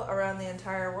true around the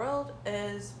entire world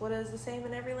is what is the same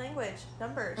in every language?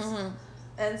 Numbers. Mm-hmm.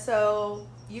 And so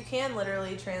you can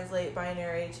literally translate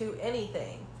binary to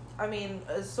anything. I mean,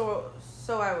 so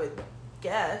I would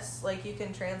guess, like, you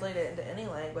can translate it into any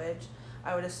language,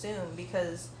 I would assume,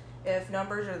 because if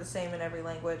numbers are the same in every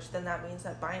language, then that means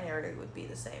that binary would be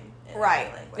the same in every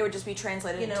language. It would just be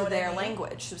translated into their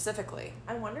language specifically.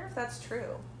 I wonder if that's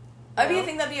true. I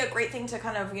think that'd be a great thing to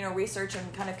kind of, research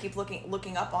and kind of keep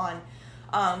looking up on.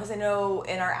 Because I know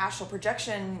in our astral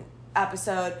projection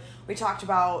episode, we talked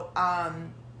about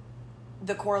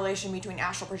the correlation between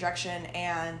astral projection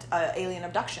and alien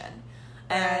abduction.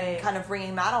 And kind of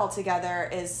bringing that all together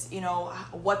is,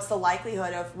 what's the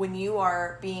likelihood of when you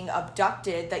are being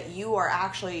abducted that you are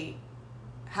actually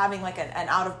having like an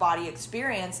out-of-body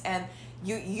experience, and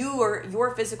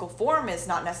your physical form is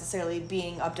not necessarily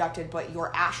being abducted, but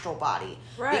your astral body.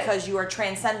 Right. Because you are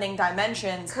transcending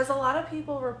dimensions. Because a lot of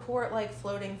people report like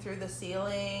floating through the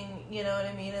ceiling, you know what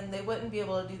I mean? And they wouldn't be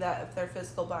able to do that if their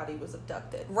physical body was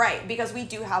abducted. Right, because we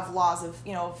do have laws of,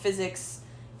 physics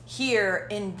here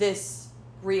in this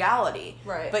reality.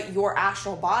 Right. But your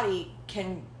astral body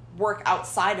can work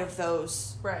outside of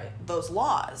those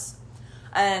laws.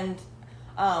 And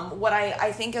what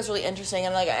I think is really interesting,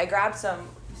 and like I grabbed some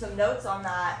notes on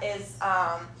that, is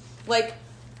I looked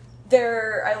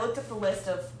at the list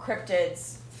of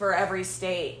cryptids for every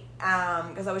state,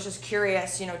 because I was just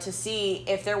curious, to see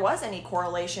if there was any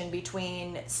correlation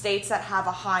between states that have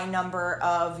a high number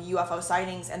of UFO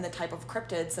sightings and the type of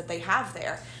cryptids that they have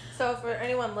there. So for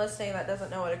anyone listening that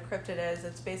doesn't know what a cryptid is,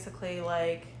 it's basically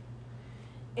like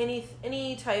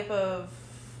any type of,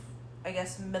 I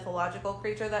guess, mythological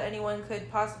creature that anyone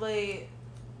could possibly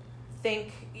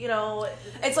think,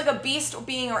 It's like a beast,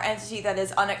 being, or entity that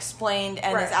is unexplained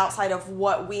and is outside of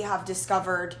what we have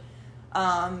discovered,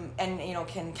 and,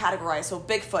 can categorize. So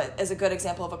Bigfoot is a good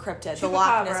example of a cryptid. The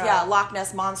Loch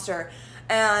Ness Monster.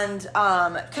 And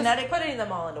Connecticut, putting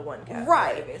them all into one category,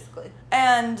 right? Basically.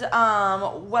 And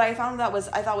what I found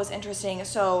I thought was interesting.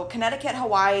 So Connecticut,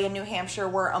 Hawaii, and New Hampshire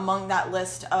were among that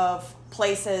list of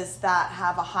places that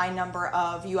have a high number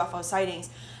of UFO sightings.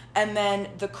 And then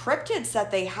the cryptids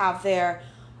that they have there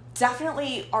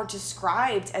definitely are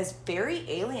described as very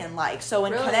alien-like. So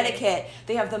in Connecticut,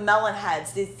 they have the melon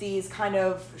heads, these kind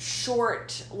of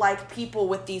short, like people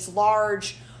with these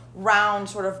large, round,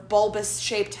 sort of bulbous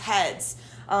shaped heads.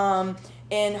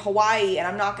 In Hawaii, and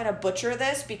I'm not going to butcher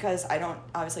this because I don't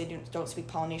speak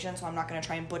Polynesian, so I'm not going to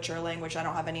try and butcher a language I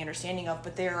don't have any understanding of,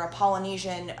 but they're a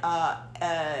Polynesian,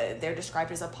 they're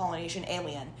described as a Polynesian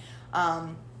alien.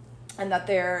 And that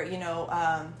they're,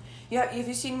 have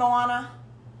you seen Moana?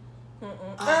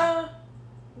 No.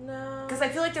 Because I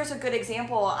feel like there's a good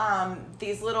example.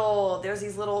 There's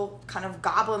these little kind of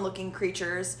goblin looking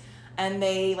creatures, and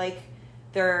they're like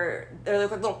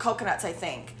little coconuts, I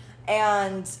think.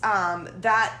 And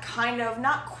that kind of,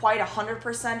 not quite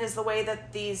 100% is the way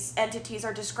that these entities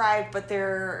are described, but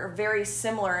they're very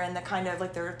similar in the kind of,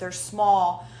 like, they're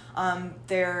small.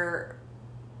 They're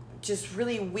just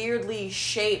really weirdly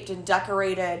shaped and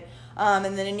decorated. And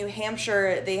then in New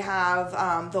Hampshire, they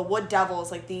have the wood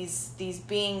devils, like these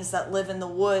beings that live in the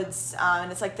woods.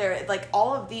 And it's like they're like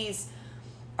all of these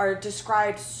are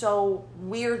described so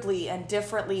weirdly and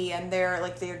differently, and they're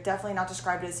definitely not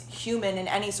described as human in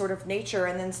any sort of nature.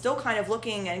 And then still kind of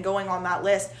looking and going on that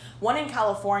list, one in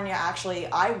California, actually,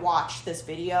 I watched this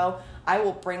video. I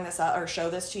will bring this up or show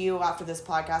this to you after this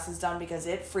podcast is done because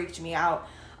it freaked me out.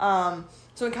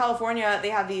 So in California,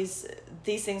 they have these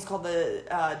things called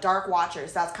the Dark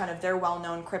Watchers. That's kind of their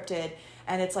well-known cryptid.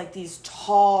 And it's like these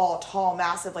tall,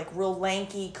 massive, like real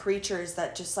lanky creatures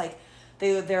that just like,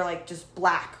 they're like just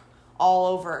black all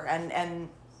over. And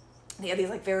they have these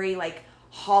like very like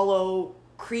hollow,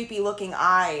 creepy looking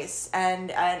eyes. And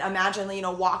imagine,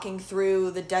 walking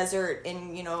through the desert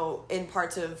in, in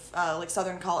parts of like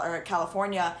Southern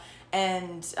California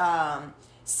and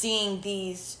seeing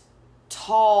these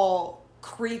tall,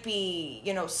 creepy,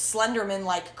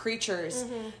 Slenderman-like creatures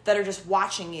that are just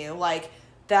watching you. Like,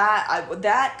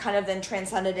 that kind of then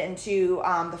transcended into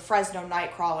the Fresno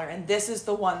Nightcrawler, and this is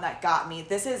the one that got me.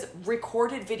 This is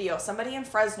recorded video. Somebody in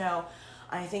Fresno,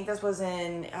 I think this was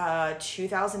in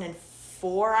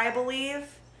 2004, I believe,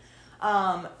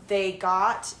 they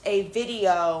got a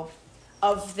video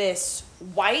of this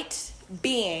white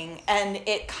being, and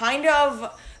it kind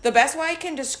of, the best way I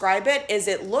can describe it is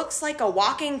it looks like a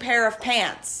walking pair of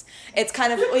pants. It's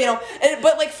kind of,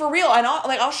 but like for real, and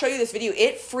I'll show you this video.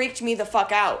 It freaked me the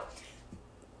fuck out.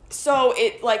 So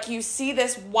it, like, you see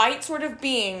this white sort of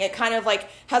being. It kind of like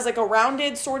has like a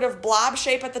rounded sort of blob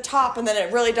shape at the top, and then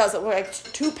it really does it look like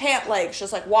two pant legs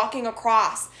just like walking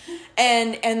across.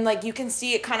 And like you can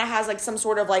see it kind of has like some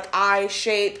sort of like eye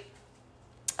shape.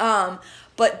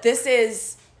 But this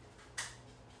is,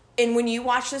 and when you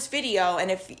watch this video,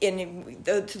 and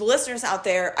to the listeners out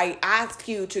there, I ask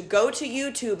you to go to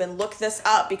YouTube and look this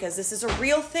up, because this is a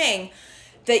real thing,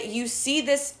 that you see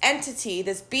this entity,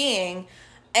 this being,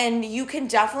 and you can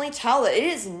definitely tell that it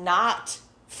is not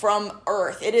from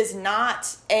Earth. It is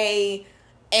not a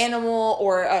animal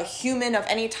or a human of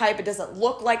any type. It doesn't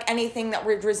look like anything that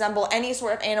would resemble any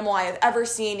sort of animal I have ever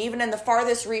seen, even in the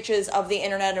farthest reaches of the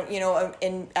internet,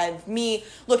 in me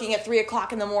looking at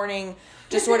 3:00 in the morning,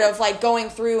 just sort of like going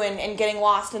through and getting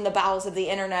lost in the bowels of the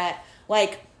internet.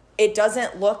 Like, it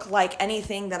doesn't look like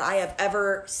anything that I have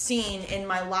ever seen in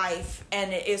my life,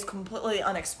 and it is completely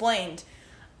unexplained.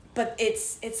 But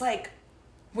it's like,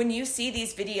 when you see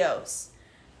these videos,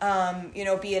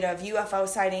 be it of UFO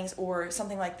sightings or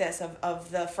something like this,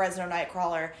 of the Fresno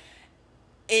Nightcrawler,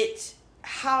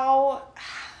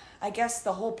 I guess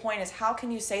the whole point is, how can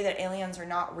you say that aliens are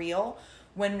not real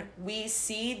when we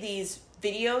see these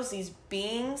videos, these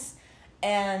beings,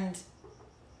 and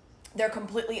they're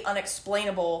completely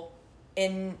unexplainable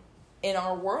in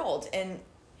our world? And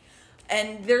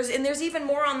there's even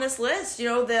more on this list.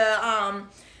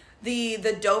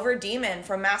 The Dover Demon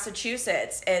from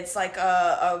Massachusetts. It's like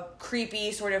a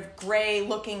creepy sort of gray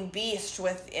looking beast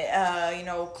with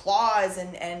claws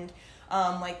and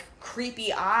like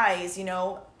creepy eyes.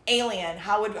 Alien.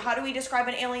 How do we describe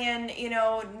an alien?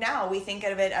 Now we think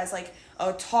of it as like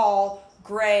a tall,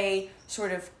 gray,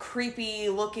 sort of creepy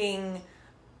looking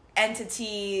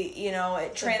entity.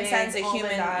 It transcends a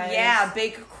human. Yeah,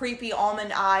 big creepy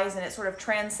almond eyes, and it sort of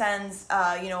transcends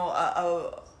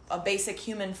a basic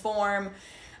human form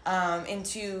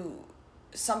into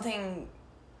something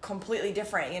completely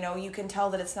different. You can tell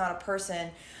that it's not a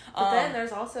person. But then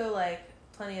there's also like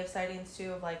plenty of sightings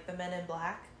too of like the Men in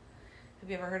Black. Have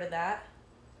you ever heard of that?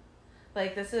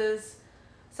 Like, this is,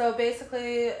 so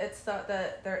basically it's thought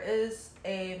that there is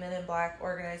a Men in Black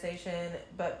organization,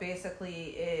 but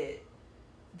basically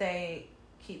they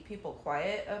keep people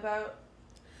quiet about.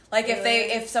 Like,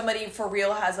 if somebody for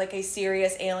real has like a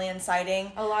serious alien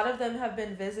sighting. A lot of them have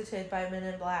been visited by Men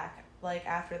in Black, like,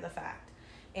 after the fact.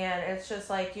 And it's just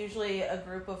like usually a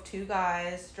group of two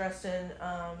guys dressed in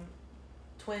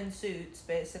twin suits,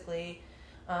 basically.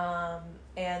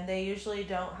 And they usually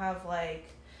don't have, like,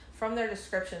 from their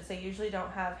descriptions, they usually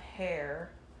don't have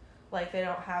hair. Like, they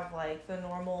don't have like the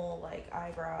normal like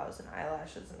eyebrows and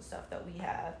eyelashes and stuff that we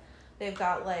have. They've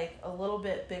got like a little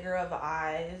bit bigger of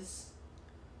eyes.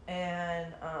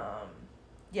 And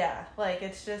like,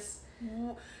 it's just,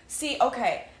 see,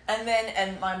 okay, and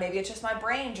then maybe it's just my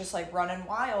brain just like running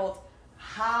wild.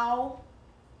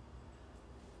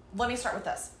 Let me start with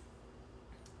this.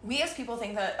 We as people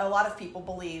think that, a lot of people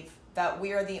believe that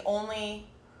we are the only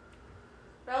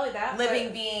not only that,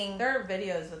 living being. There are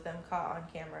videos of them caught on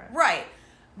camera, right?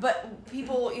 But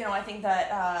people, I think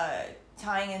that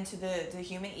tying into the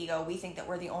human ego, we think that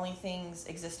we're the only things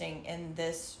existing in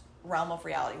this realm of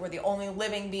reality. We're the only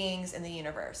living beings in the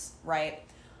universe, right?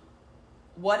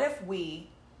 What if we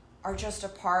are just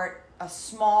a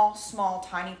small,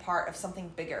 tiny part of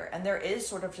something bigger, and there is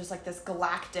sort of just like this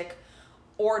galactic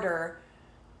order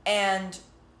and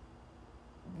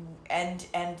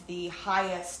the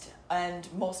highest and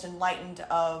most enlightened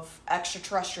of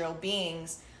extraterrestrial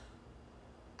beings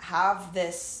have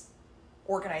this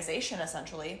organization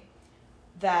essentially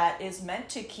that is meant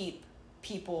to keep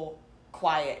people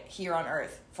quiet here on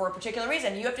Earth for a particular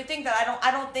reason. You have to think that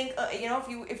I don't think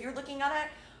if you're looking at it,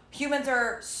 humans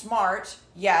are smart,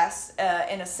 yes,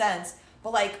 in a sense,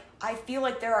 but like I feel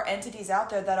like there are entities out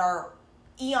there that are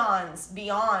eons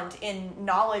beyond in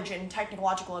knowledge and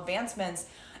technological advancements.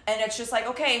 And it's just like,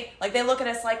 okay, like they look at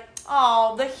us like,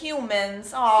 oh, the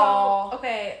humans, oh. So,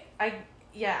 okay,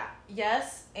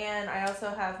 yes, and I also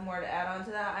have more to add on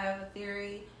to that. I have a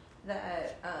theory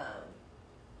that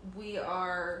we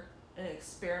are an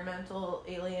experimental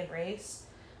alien race.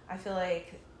 I feel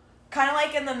like... Kind of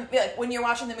like when you're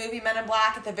watching the movie Men in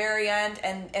Black at the very end,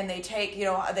 and they take,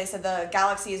 they said the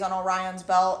galaxy is on Orion's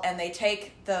belt, and they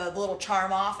take the little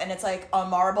charm off, and it's like a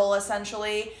marble,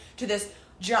 essentially, to this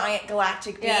giant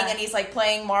galactic being, and he's like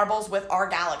playing marbles with our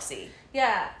galaxy.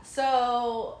 Yeah,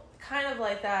 so kind of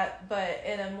like that, but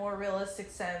in a more realistic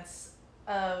sense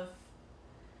of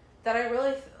that.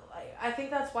 I think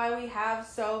that's why we have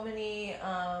so many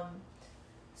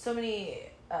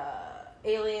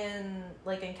alien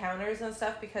like encounters and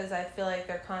stuff, because I feel like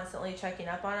they're constantly checking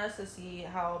up on us to see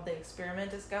how the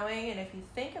experiment is going. And if you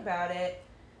think about it,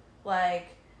 like,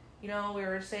 we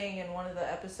were saying in one of the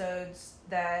episodes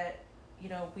that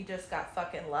we just got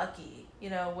fucking lucky,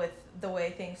 with the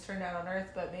way things turned out on Earth,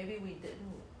 but maybe we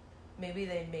didn't. Maybe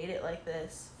they made it like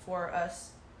this for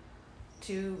us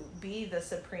to be the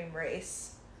supreme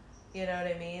race. You know what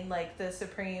I mean? Like the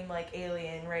supreme, like,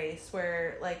 alien race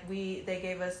where like they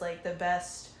gave us like the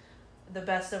best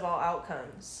of all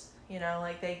outcomes,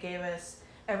 like they gave us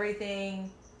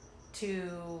everything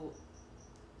to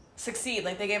succeed.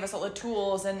 Like they gave us all the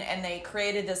tools and they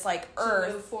created this like Earth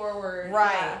to move forward.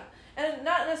 Right. Yeah. And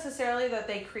not necessarily that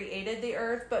they created the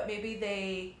Earth, but maybe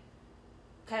they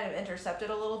kind of intercepted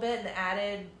a little bit and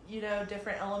added,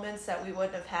 different elements that we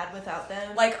wouldn't have had without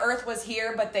them. Like Earth was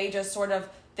here, but they just sort of,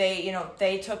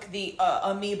 they took the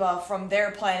amoeba from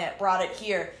their planet, brought it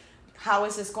here. How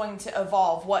is this going to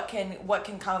evolve? What can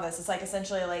come of this? It's like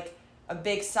essentially like a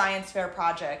big science fair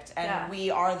project, and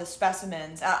we are the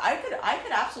specimens. I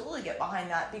could absolutely get behind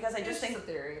that, because I just think it's a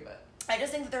theory, but I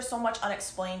just think that there's so much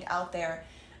unexplained out there,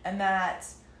 and that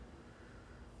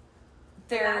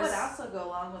that would also go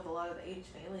along with a lot of the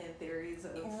ancient alien theories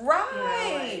of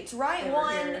right.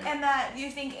 One, and that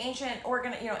you think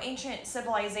ancient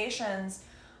civilizations,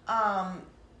 had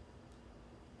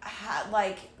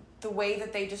like the way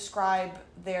that they describe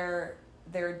their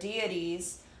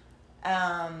deities.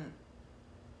 I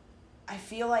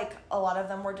feel like a lot of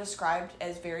them were described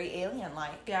as very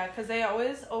alien-like. Yeah, because they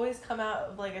always come out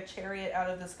of like a chariot out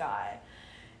of the sky.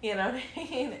 You know what I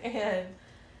mean? And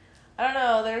I don't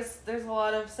know, there's a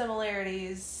lot of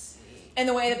similarities in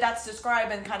the way that that's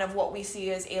described and kind of what we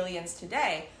see as aliens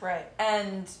today. Right.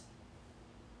 And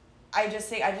I just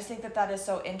think that is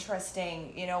so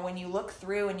interesting, when you look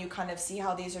through and you kind of see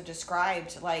how these are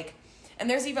described, like, and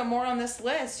there's even more on this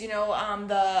list,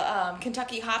 the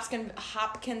Kentucky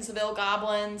Hopkinsville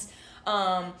goblins,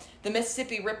 the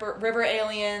Mississippi River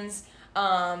aliens,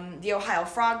 the Ohio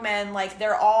frogmen, like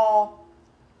they're all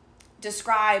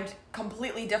described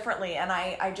completely differently. And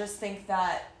I just think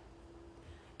that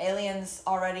aliens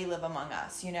already live among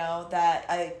us, that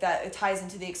it ties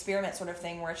into the experiment sort of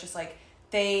thing, where it's just like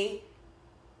they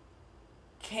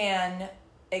can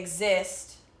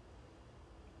exist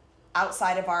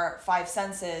outside of our five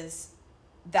senses.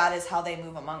 That is how they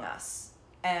move among us,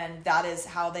 and that is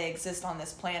how they exist on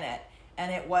this planet. And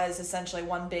it was essentially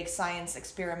one big science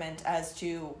experiment as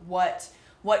to what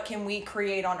can we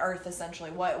create on Earth,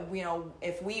 essentially. What,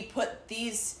 if we put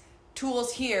these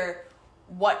tools here,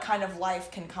 what kind of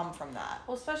life can come from that?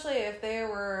 Well, especially if they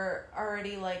were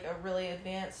already like a really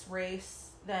advanced race,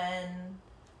 then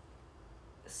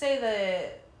say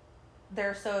that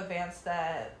they're so advanced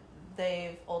that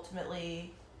they've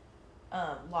ultimately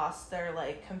lost their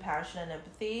like compassion and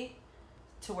empathy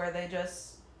to where they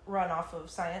just run off of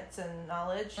science and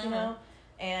knowledge,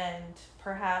 and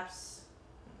perhaps,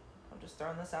 I'm just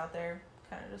throwing this out there,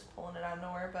 kind of just pulling it out of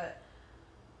nowhere, but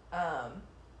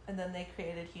and then they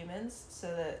created humans so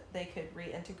that they could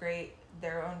reintegrate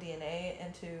their own DNA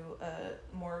into a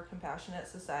more compassionate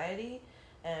society,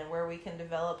 and where we can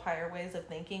develop higher ways of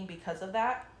thinking because of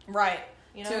that. Right.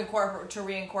 To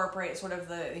reincorporate sort of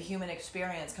the human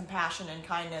experience, compassion and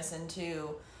kindness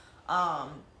into,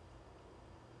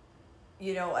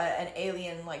 an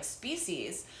alien like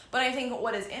species. But I think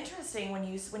what is interesting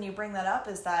when you bring that up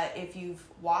is that if you've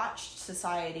watched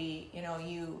society,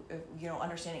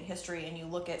 understanding history, and you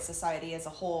look at society as a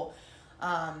whole,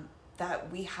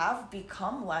 that we have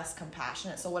become less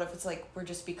compassionate. So what if it's like we're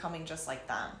just becoming just like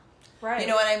them? Right. You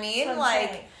know what I mean?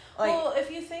 Well, if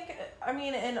you think,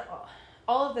 in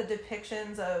all of the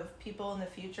depictions of people in the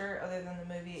future, other than the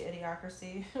movie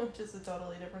Idiocracy, which is a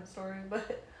totally different story, but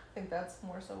I think that's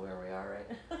more so where we are right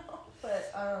now.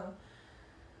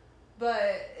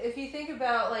 But if you think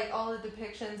about like all the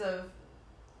depictions of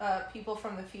people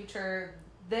from the future,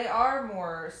 they are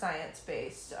more science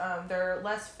based. They're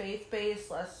less faith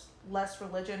based, less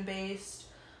religion based.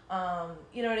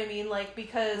 You know what I mean? Like,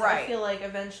 because I feel like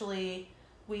eventually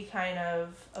we kind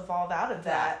of evolve out of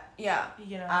that. Yeah.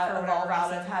 Evolve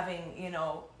out of having,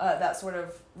 that sort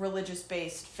of religious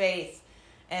based faith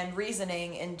and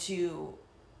reasoning into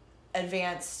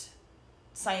advanced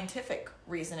scientific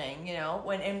reasoning,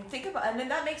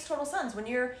 and that makes total sense.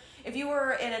 If you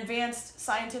were an advanced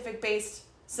scientific based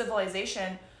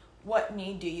civilization, what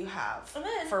need do you have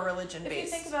for religion based? If you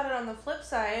think about it on the flip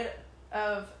side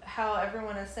of how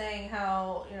everyone is saying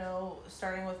how,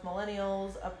 starting with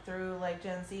millennials up through like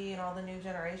Gen Z and all the new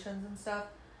generations and stuff,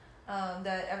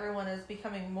 that everyone is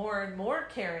becoming more and more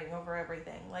caring over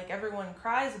everything. Like everyone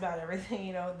cries about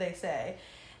everything, they say.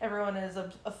 Everyone is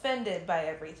offended by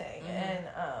everything. Mm-hmm. And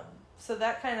so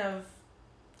that kind of...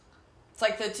 It's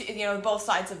like both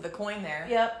sides of the coin there.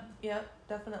 Yep,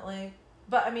 definitely.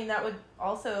 But that would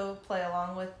also play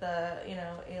along with the,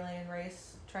 alien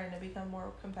race trying to become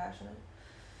more compassionate.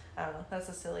 I don't know. That's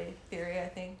a silly theory, I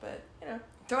think, but,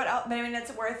 Throw it out. But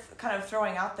it's worth kind of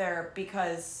throwing out there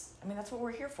because, that's what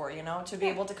we're here for, to be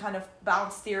able to kind of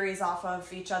bounce theories off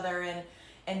of each other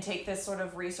and take this sort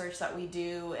of research that we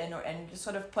do and just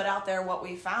sort of put out there what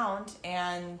we found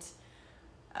and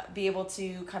be able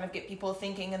to kind of get people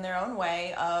thinking in their own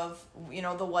way of,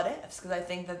 the what ifs. Because I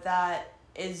think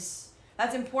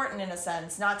that's important in a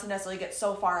sense, not to necessarily get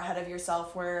so far ahead of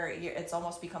yourself where it's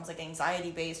almost becomes like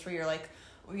anxiety based, where you're like,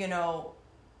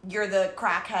 you're the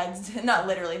crackhead, not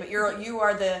literally, but you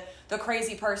are the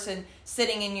crazy person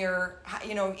sitting in your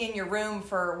room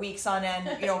for weeks on end,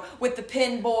 with the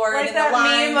pin board like and that the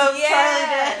lines. Meme of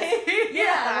Charlie Day.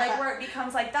 Yeah, like where it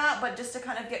becomes like that, but just to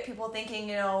kind of get people thinking,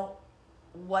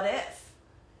 what if?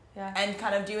 Yeah. And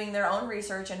kind of doing their own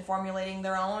research and formulating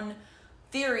their own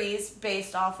theories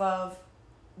based off of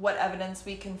what evidence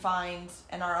we can find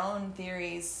in our own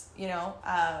theories,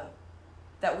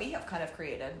 that we have kind of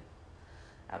created.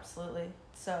 Absolutely.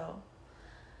 So,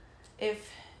 if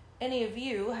any of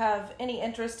you have any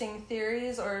interesting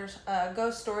theories or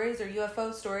ghost stories or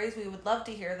UFO stories, we would love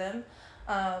to hear them.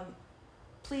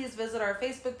 Please visit our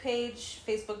Facebook page,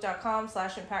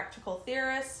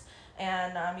 facebook.com/impracticaltheorists,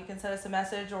 and you can send us a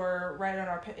message or write on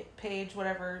our page,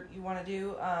 whatever you want to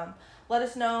do. Let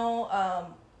us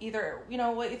know either,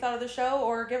 what you thought of the show,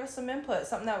 or give us some input,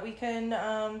 something that we can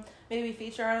maybe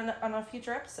feature on a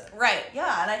future episode. Right,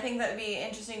 yeah, and I think that would be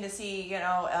interesting to see,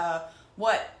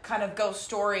 what kind of ghost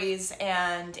stories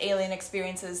and alien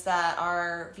experiences that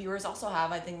our viewers also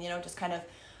have. I think, just kind of...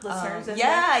 Listeners.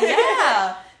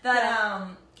 Yeah.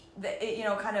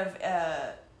 Kind of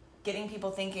getting people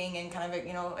thinking and kind of,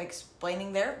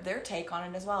 explaining their take on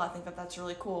it as well. I think that's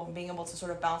really cool, being able to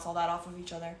sort of bounce all that off of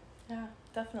each other. Yeah,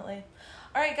 definitely.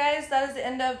 All right, guys, that is the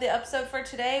end of the episode for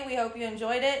today. We hope you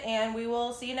enjoyed it, and we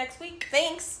will see you next week.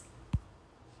 Thanks.